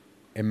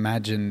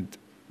imagined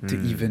to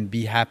even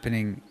be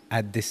happening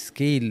at this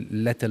scale,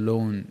 let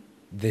alone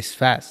this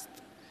fast.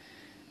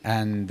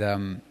 And,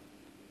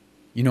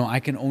 I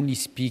can only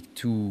speak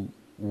to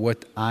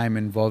what I'm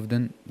involved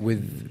in.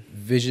 With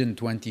Vision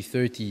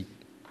 2030,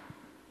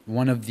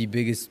 one of the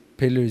biggest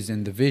pillars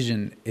in the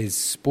vision is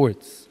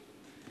sports.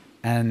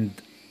 And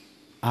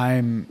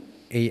I'm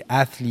an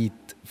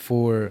athlete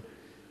for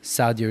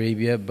Saudi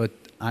Arabia, but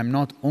I'm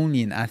not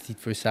only an athlete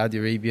for Saudi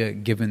Arabia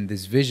given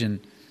this vision,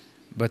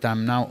 but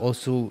I'm now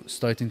also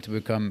starting to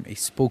become a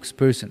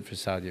spokesperson for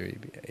Saudi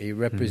Arabia, a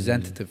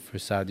representative for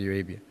Saudi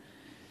Arabia.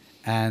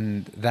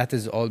 And that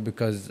is all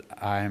because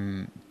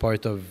I'm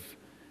part of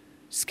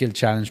Skill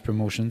Challenge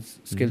Promotions.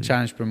 Skill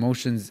Challenge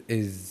Promotions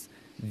is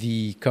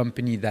the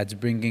company that's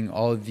bringing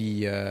all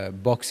the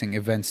boxing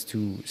events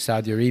to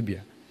Saudi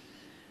Arabia.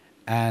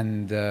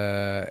 And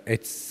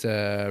it's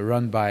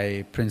run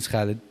by Prince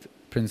Khalid.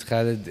 Prince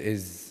Khalid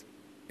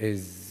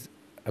is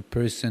a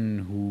person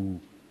who,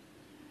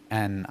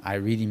 and I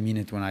really mean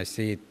it when I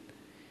say it,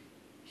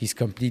 he's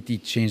completely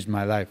changed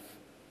my life.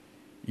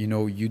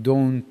 You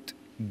don't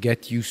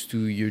get used to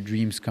your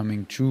dreams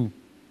coming true,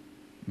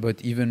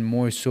 but even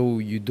more so,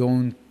 you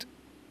don't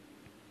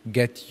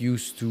get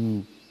used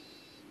to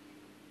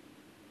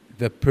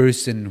the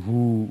person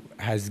who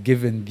has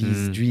given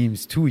these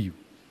dreams to you.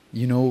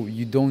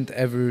 You don't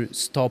ever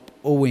stop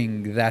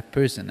owing that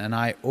person. And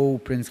I owe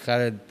Prince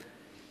Khalid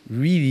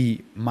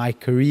really my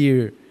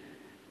career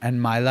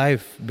and my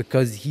life,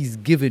 because he's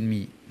given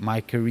me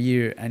my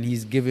career and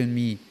he's given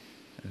me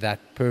that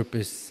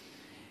purpose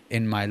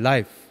in my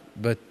life.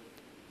 But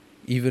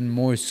even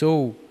more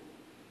so,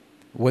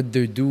 what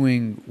they're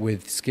doing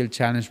with Skill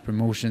Challenge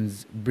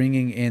Promotions,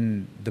 bringing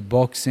in the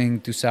boxing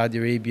to Saudi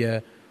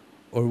Arabia,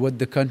 or what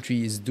the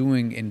country is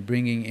doing in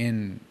bringing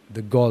in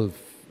the golf,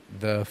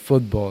 the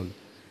football,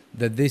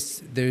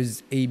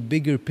 there's a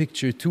bigger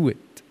picture to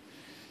it.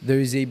 there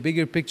is a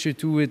bigger picture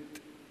to it,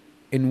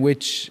 in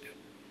which,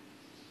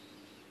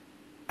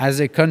 as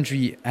a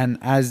country and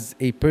as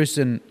a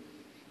person,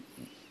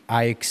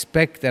 I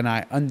expect and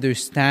I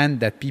understand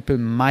that people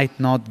might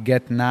not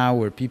get now,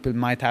 or people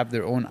might have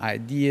their own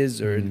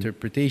ideas or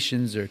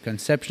interpretations or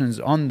conceptions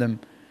on them.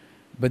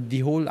 But the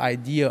whole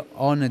idea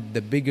on it,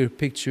 the bigger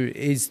picture,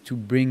 is to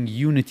bring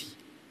unity,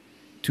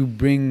 to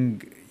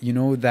bring,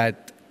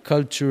 that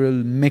cultural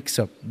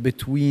mix-up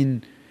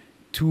between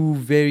two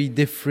very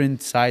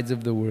different sides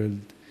of the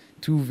world,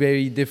 two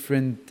very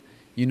different,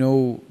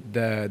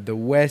 the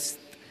West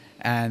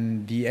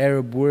and the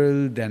Arab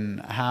world, and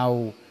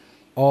how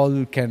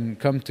all can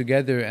come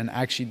together and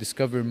actually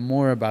discover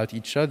more about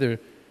each other.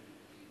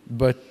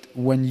 But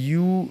when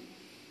you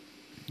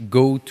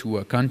go to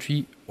a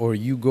country, or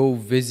you go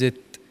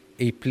visit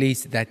a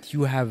place that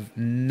you have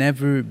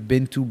never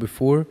been to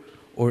before,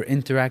 or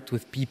interact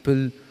with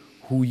people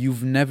who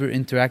you've never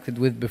interacted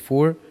with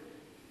before,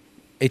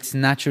 it's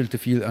natural to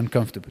feel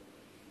uncomfortable.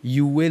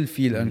 You will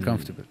feel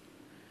uncomfortable.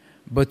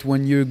 But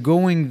when you're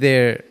going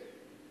there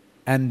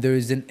and there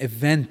is an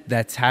event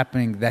that's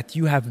happening that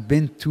you have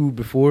been to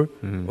before,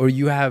 or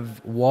you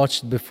have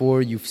watched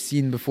before, you've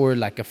seen before,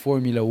 like a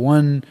Formula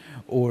One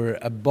or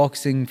a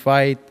boxing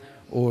fight,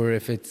 or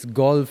if it's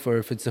golf or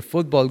if it's a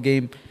football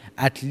game,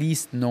 at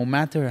least no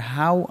matter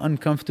how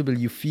uncomfortable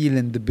you feel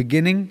in the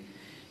beginning,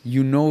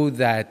 you know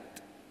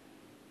that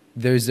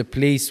there's a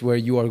place where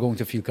you are going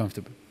to feel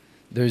comfortable.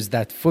 There's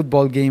that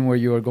football game where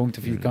you are going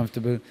to feel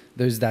comfortable.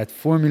 There's that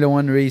Formula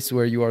One race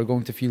where you are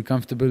going to feel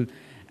comfortable.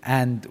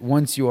 And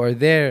once you are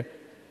there,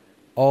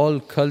 all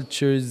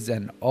cultures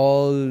and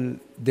all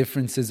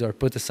differences are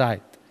put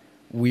aside.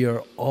 We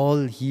are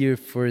all here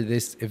for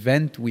this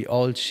event. We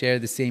all share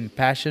the same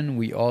passion.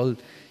 We all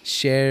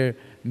share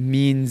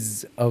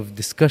means of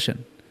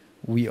discussion.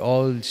 We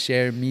all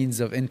share means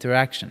of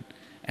interaction.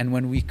 And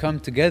when we come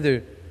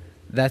together,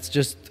 that's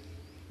just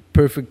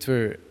perfect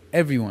for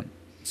everyone.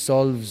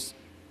 Solves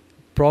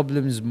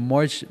problems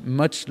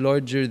much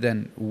larger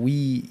than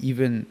we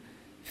even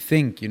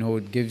think.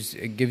 It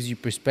gives you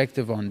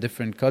perspective on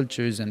different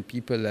cultures and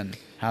people and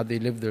how they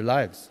live their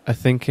lives. I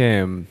think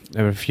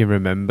if you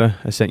remember,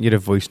 I sent you a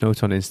voice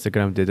note on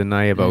Instagram, didn't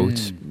I,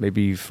 about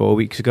maybe 4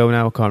 weeks ago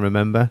now, I can't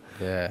remember.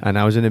 Yeah. And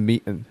I was in a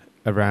meeting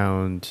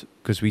around,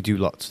 because we do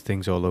lots of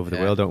things all over the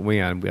world, don't we?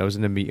 And I was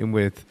in a meeting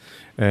with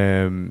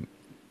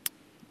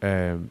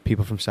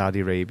people from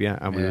Saudi Arabia,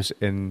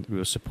 and we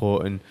were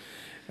supporting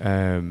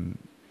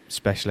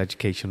special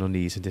educational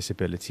needs and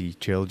disability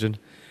children.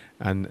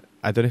 And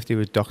I don't know if they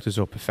were doctors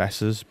or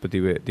professors, but they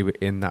were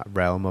in that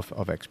realm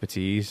of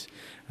expertise.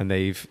 And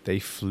they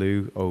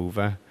flew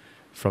over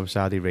from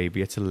Saudi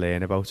Arabia to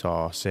learn about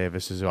our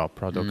services, our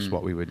products,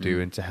 what we were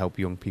doing to help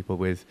young people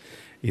with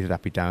either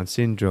that be Down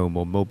syndrome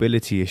or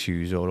mobility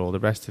issues or all the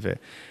rest of it.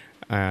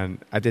 And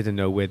I didn't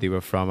know where they were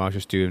from. I was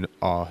just doing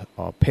our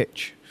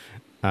pitch.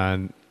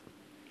 And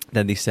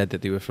then they said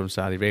that they were from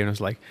Saudi Arabia. And I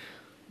was like,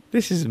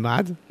 this is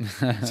mad.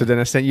 So then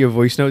I sent you a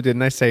voice note,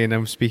 didn't I, saying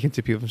I'm speaking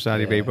to people from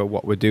Saudi Arabia about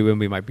what we're doing.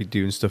 We might be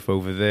doing stuff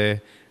over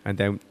there. And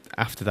then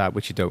after that,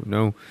 which you don't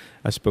know,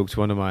 I spoke to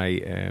one of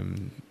my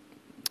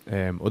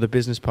other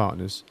business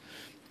partners,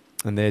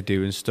 and they're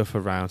doing stuff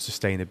around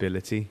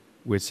sustainability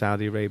with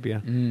Saudi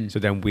Arabia. So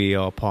then we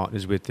are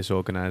partners with this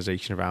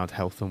organisation around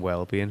health and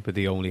well-being. We're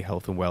the only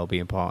health and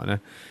well-being partner.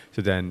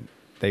 So then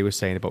they were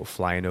saying about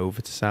flying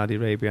over to Saudi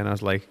Arabia, and I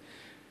was like,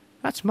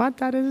 that's mad,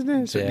 that, isn't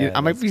it? So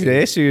I might be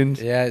there soon.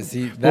 Yeah,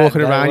 see,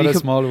 walking around. What a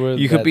small world.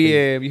 You could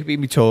be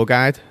my tour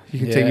guide. You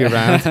can take me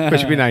around,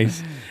 which would be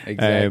nice.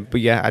 Exactly.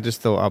 But yeah, I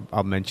just thought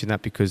I'll mention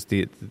that because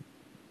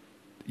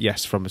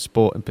yes, from a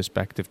sporting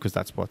perspective, because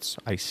that's what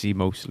I see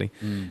mostly.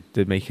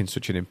 They're making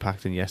such an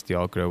impact, and yes, they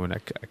are growing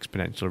at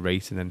exponential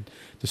rate. And then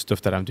the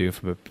stuff that I'm doing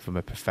from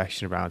a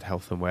profession around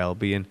health and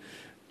well-being,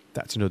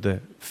 that's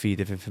another feed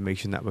of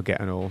information that we're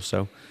getting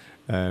also,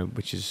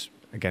 which is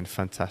again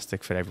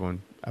fantastic for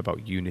everyone,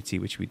 about unity,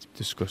 which we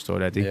discussed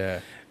already.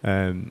 Yeah.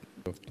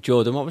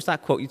 Jordan, what was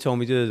that quote you told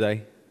me the other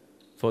day?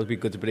 Thought it'd be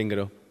good to bring it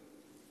up.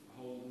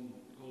 Hold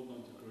on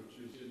to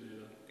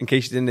grudges. In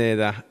case you didn't hear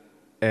that,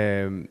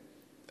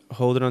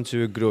 holding on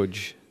to a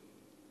grudge.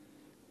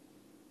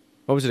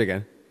 What was it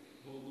again?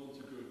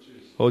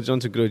 Holding on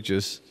to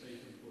grudges.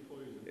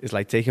 It's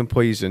like taking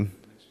poison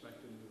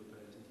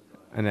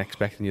and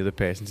expecting the other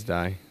person to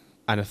die.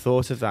 And I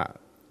thought of that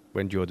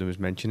when Jordan was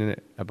mentioning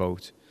it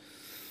about,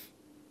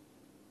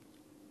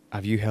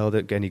 have you held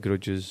any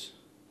grudges?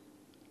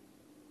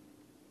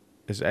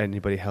 Has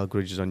anybody held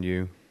grudges on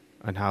you?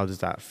 And how does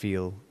that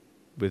feel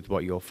with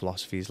what your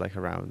philosophy is like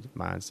around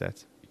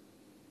mindset,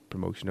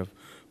 promotion of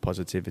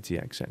positivity,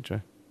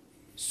 etc.?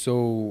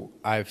 So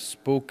I've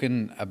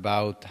spoken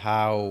about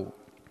how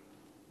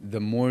the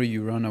more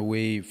you run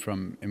away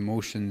from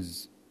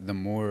emotions, the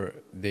more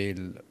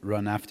they'll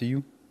run after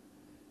you.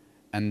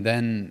 And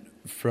then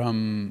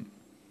from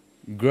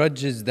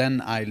grudges, then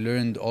I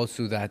learned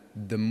also that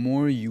the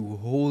more you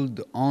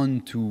hold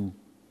on to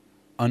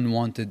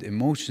unwanted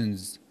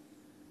emotions,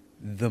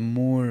 the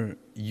more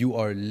you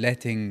are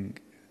letting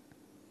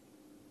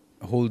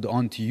hold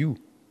on to you.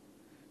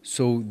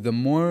 So the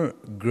more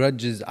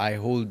grudges I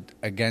hold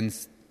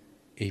against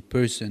a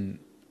person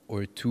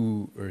or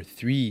two or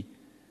three,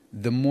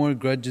 the more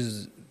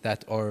grudges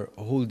that are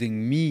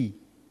holding me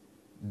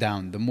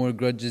down, the more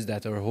grudges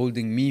that are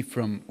holding me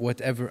from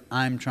whatever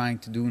I'm trying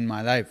to do in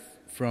my life,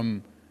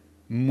 from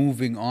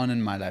moving on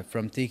in my life,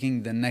 from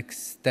taking the next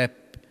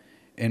step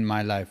in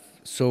my life.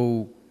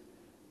 So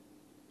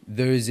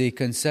there is a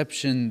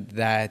conception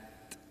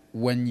that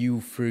when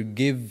you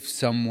forgive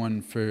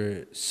someone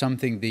for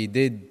something they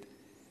did,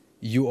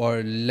 you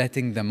are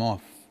letting them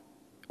off,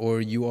 or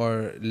you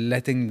are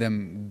letting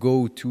them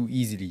go too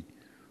easily.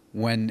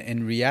 When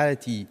in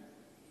reality,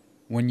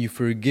 when you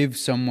forgive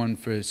someone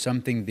for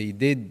something they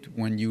did,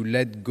 when you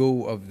let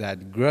go of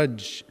that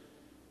grudge,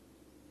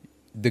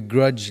 the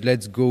grudge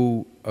lets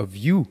go of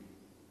you.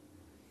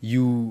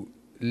 You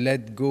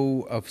let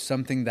go of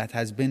something that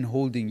has been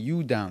holding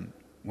you down.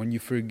 When you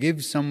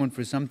forgive someone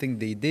for something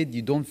they did,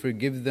 you don't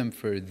forgive them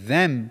for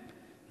them,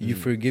 you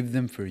forgive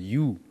them for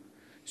you.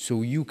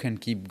 So you can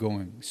keep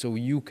going, so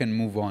you can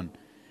move on.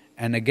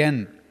 And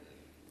again,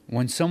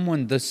 when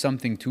someone does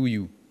something to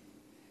you,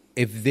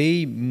 if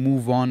they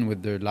move on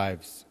with their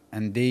lives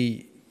and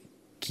they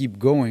keep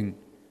going,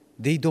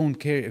 they don't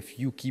care if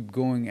you keep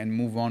going and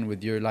move on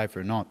with your life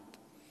or not.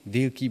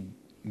 They'll keep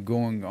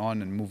going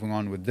on and moving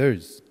on with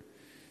theirs.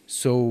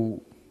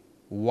 So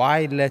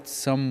why let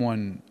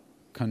someone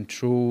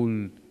control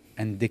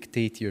and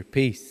dictate your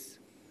pace?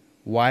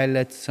 Why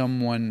let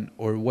someone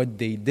or what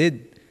they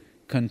did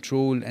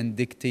control and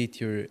dictate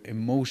your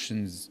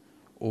emotions,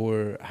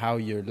 or how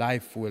your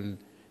life will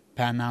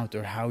pan out,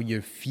 or how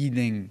you're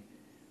feeling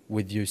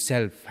with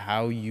yourself,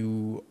 how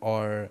you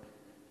are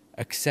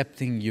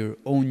accepting your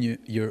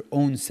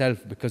own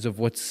self because of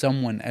what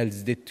someone else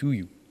did to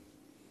you?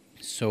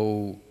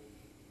 So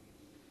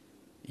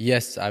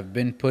yes, I've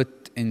been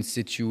put in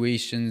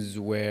situations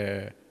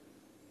where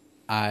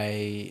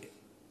I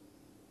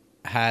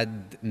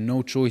had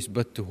no choice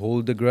but to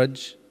hold a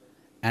grudge,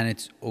 and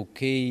it's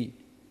okay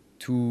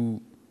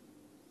to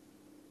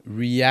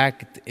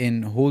react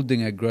in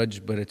holding a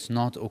grudge, but it's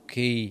not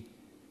okay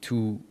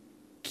to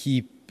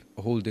keep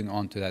holding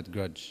on to that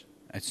grudge.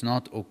 It's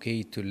not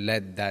okay to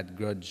let that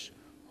grudge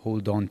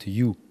hold on to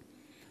you.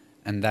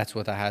 And that's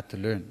what I had to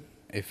learn.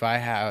 If I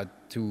had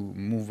to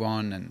move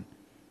on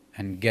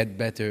and get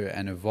better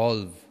and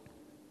evolve,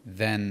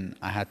 then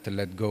I had to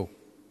let go.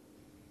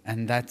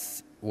 And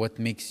that's what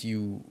makes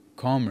you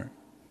calmer.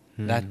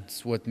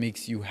 That's what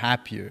makes you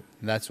happier.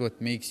 That's what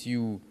makes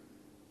you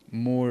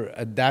more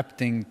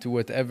adapting to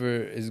whatever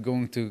is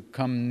going to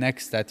come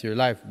next at your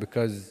life.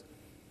 Because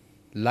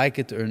like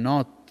it or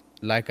not,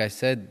 like I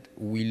said,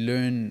 we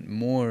learn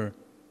more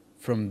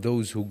from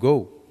those who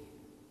go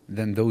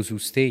than those who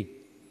stay.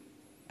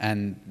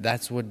 And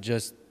that's what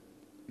just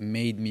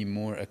made me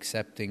more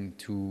accepting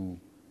to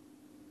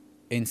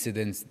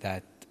incidents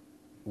that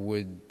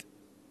would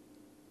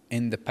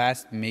in the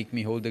past make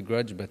me hold a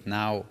grudge, but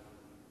now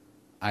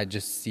I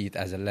just see it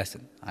as a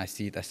lesson. I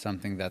see it as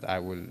something that I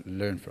will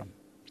learn from.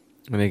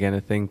 And again, I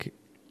think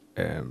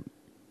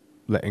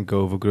letting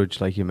go of a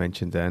grudge, like you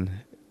mentioned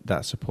then,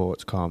 that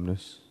supports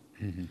calmness,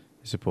 it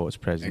supports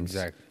presence,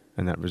 Exactly.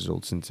 and that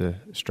results into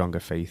stronger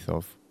faith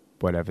of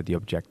whatever the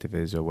objective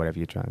is or whatever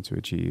you're trying to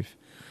achieve.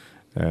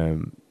 I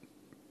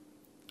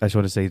just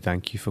want to say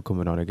thank you for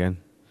coming on again.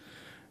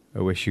 I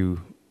wish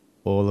you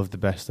all of the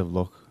best of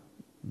luck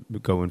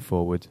going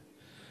forward.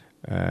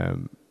 I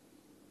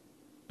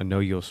know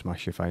you'll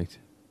smash your fight.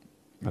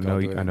 I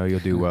know you'll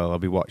do well. I'll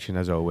be watching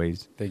as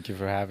always. Thank you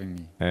for having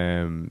me.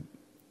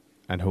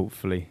 And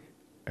hopefully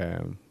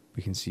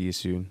we can see you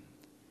soon.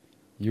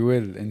 You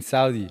will in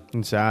Saudi.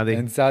 In Saudi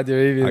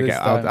Arabia. Okay, this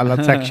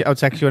time. I'll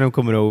text you when I'm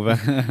coming over.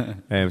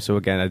 So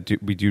again,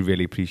 we do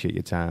really appreciate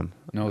your time.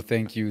 No,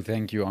 thank you,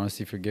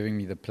 honestly, for giving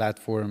me the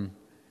platform.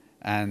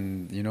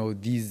 And you know,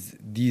 these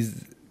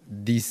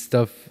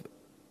stuff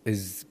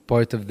is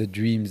part of the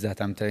dreams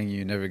that I'm telling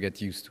you never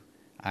get used to.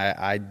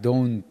 I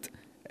don't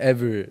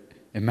ever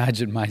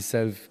imagine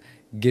myself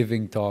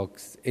giving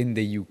talks in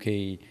the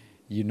UK,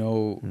 you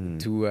know,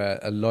 to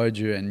a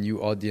larger and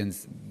new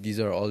audience. These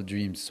are all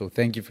dreams. So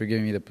thank you for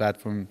giving me the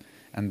platform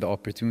and the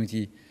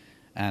opportunity.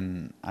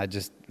 And I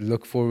just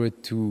look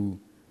forward to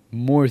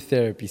more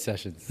therapy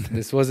sessions.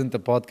 This wasn't a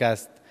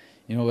podcast.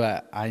 You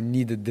know, I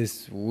needed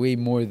this way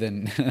more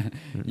than,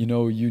 you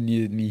know, you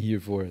needed me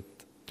here for it.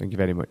 Thank you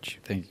very much.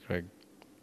 Thank you, Craig.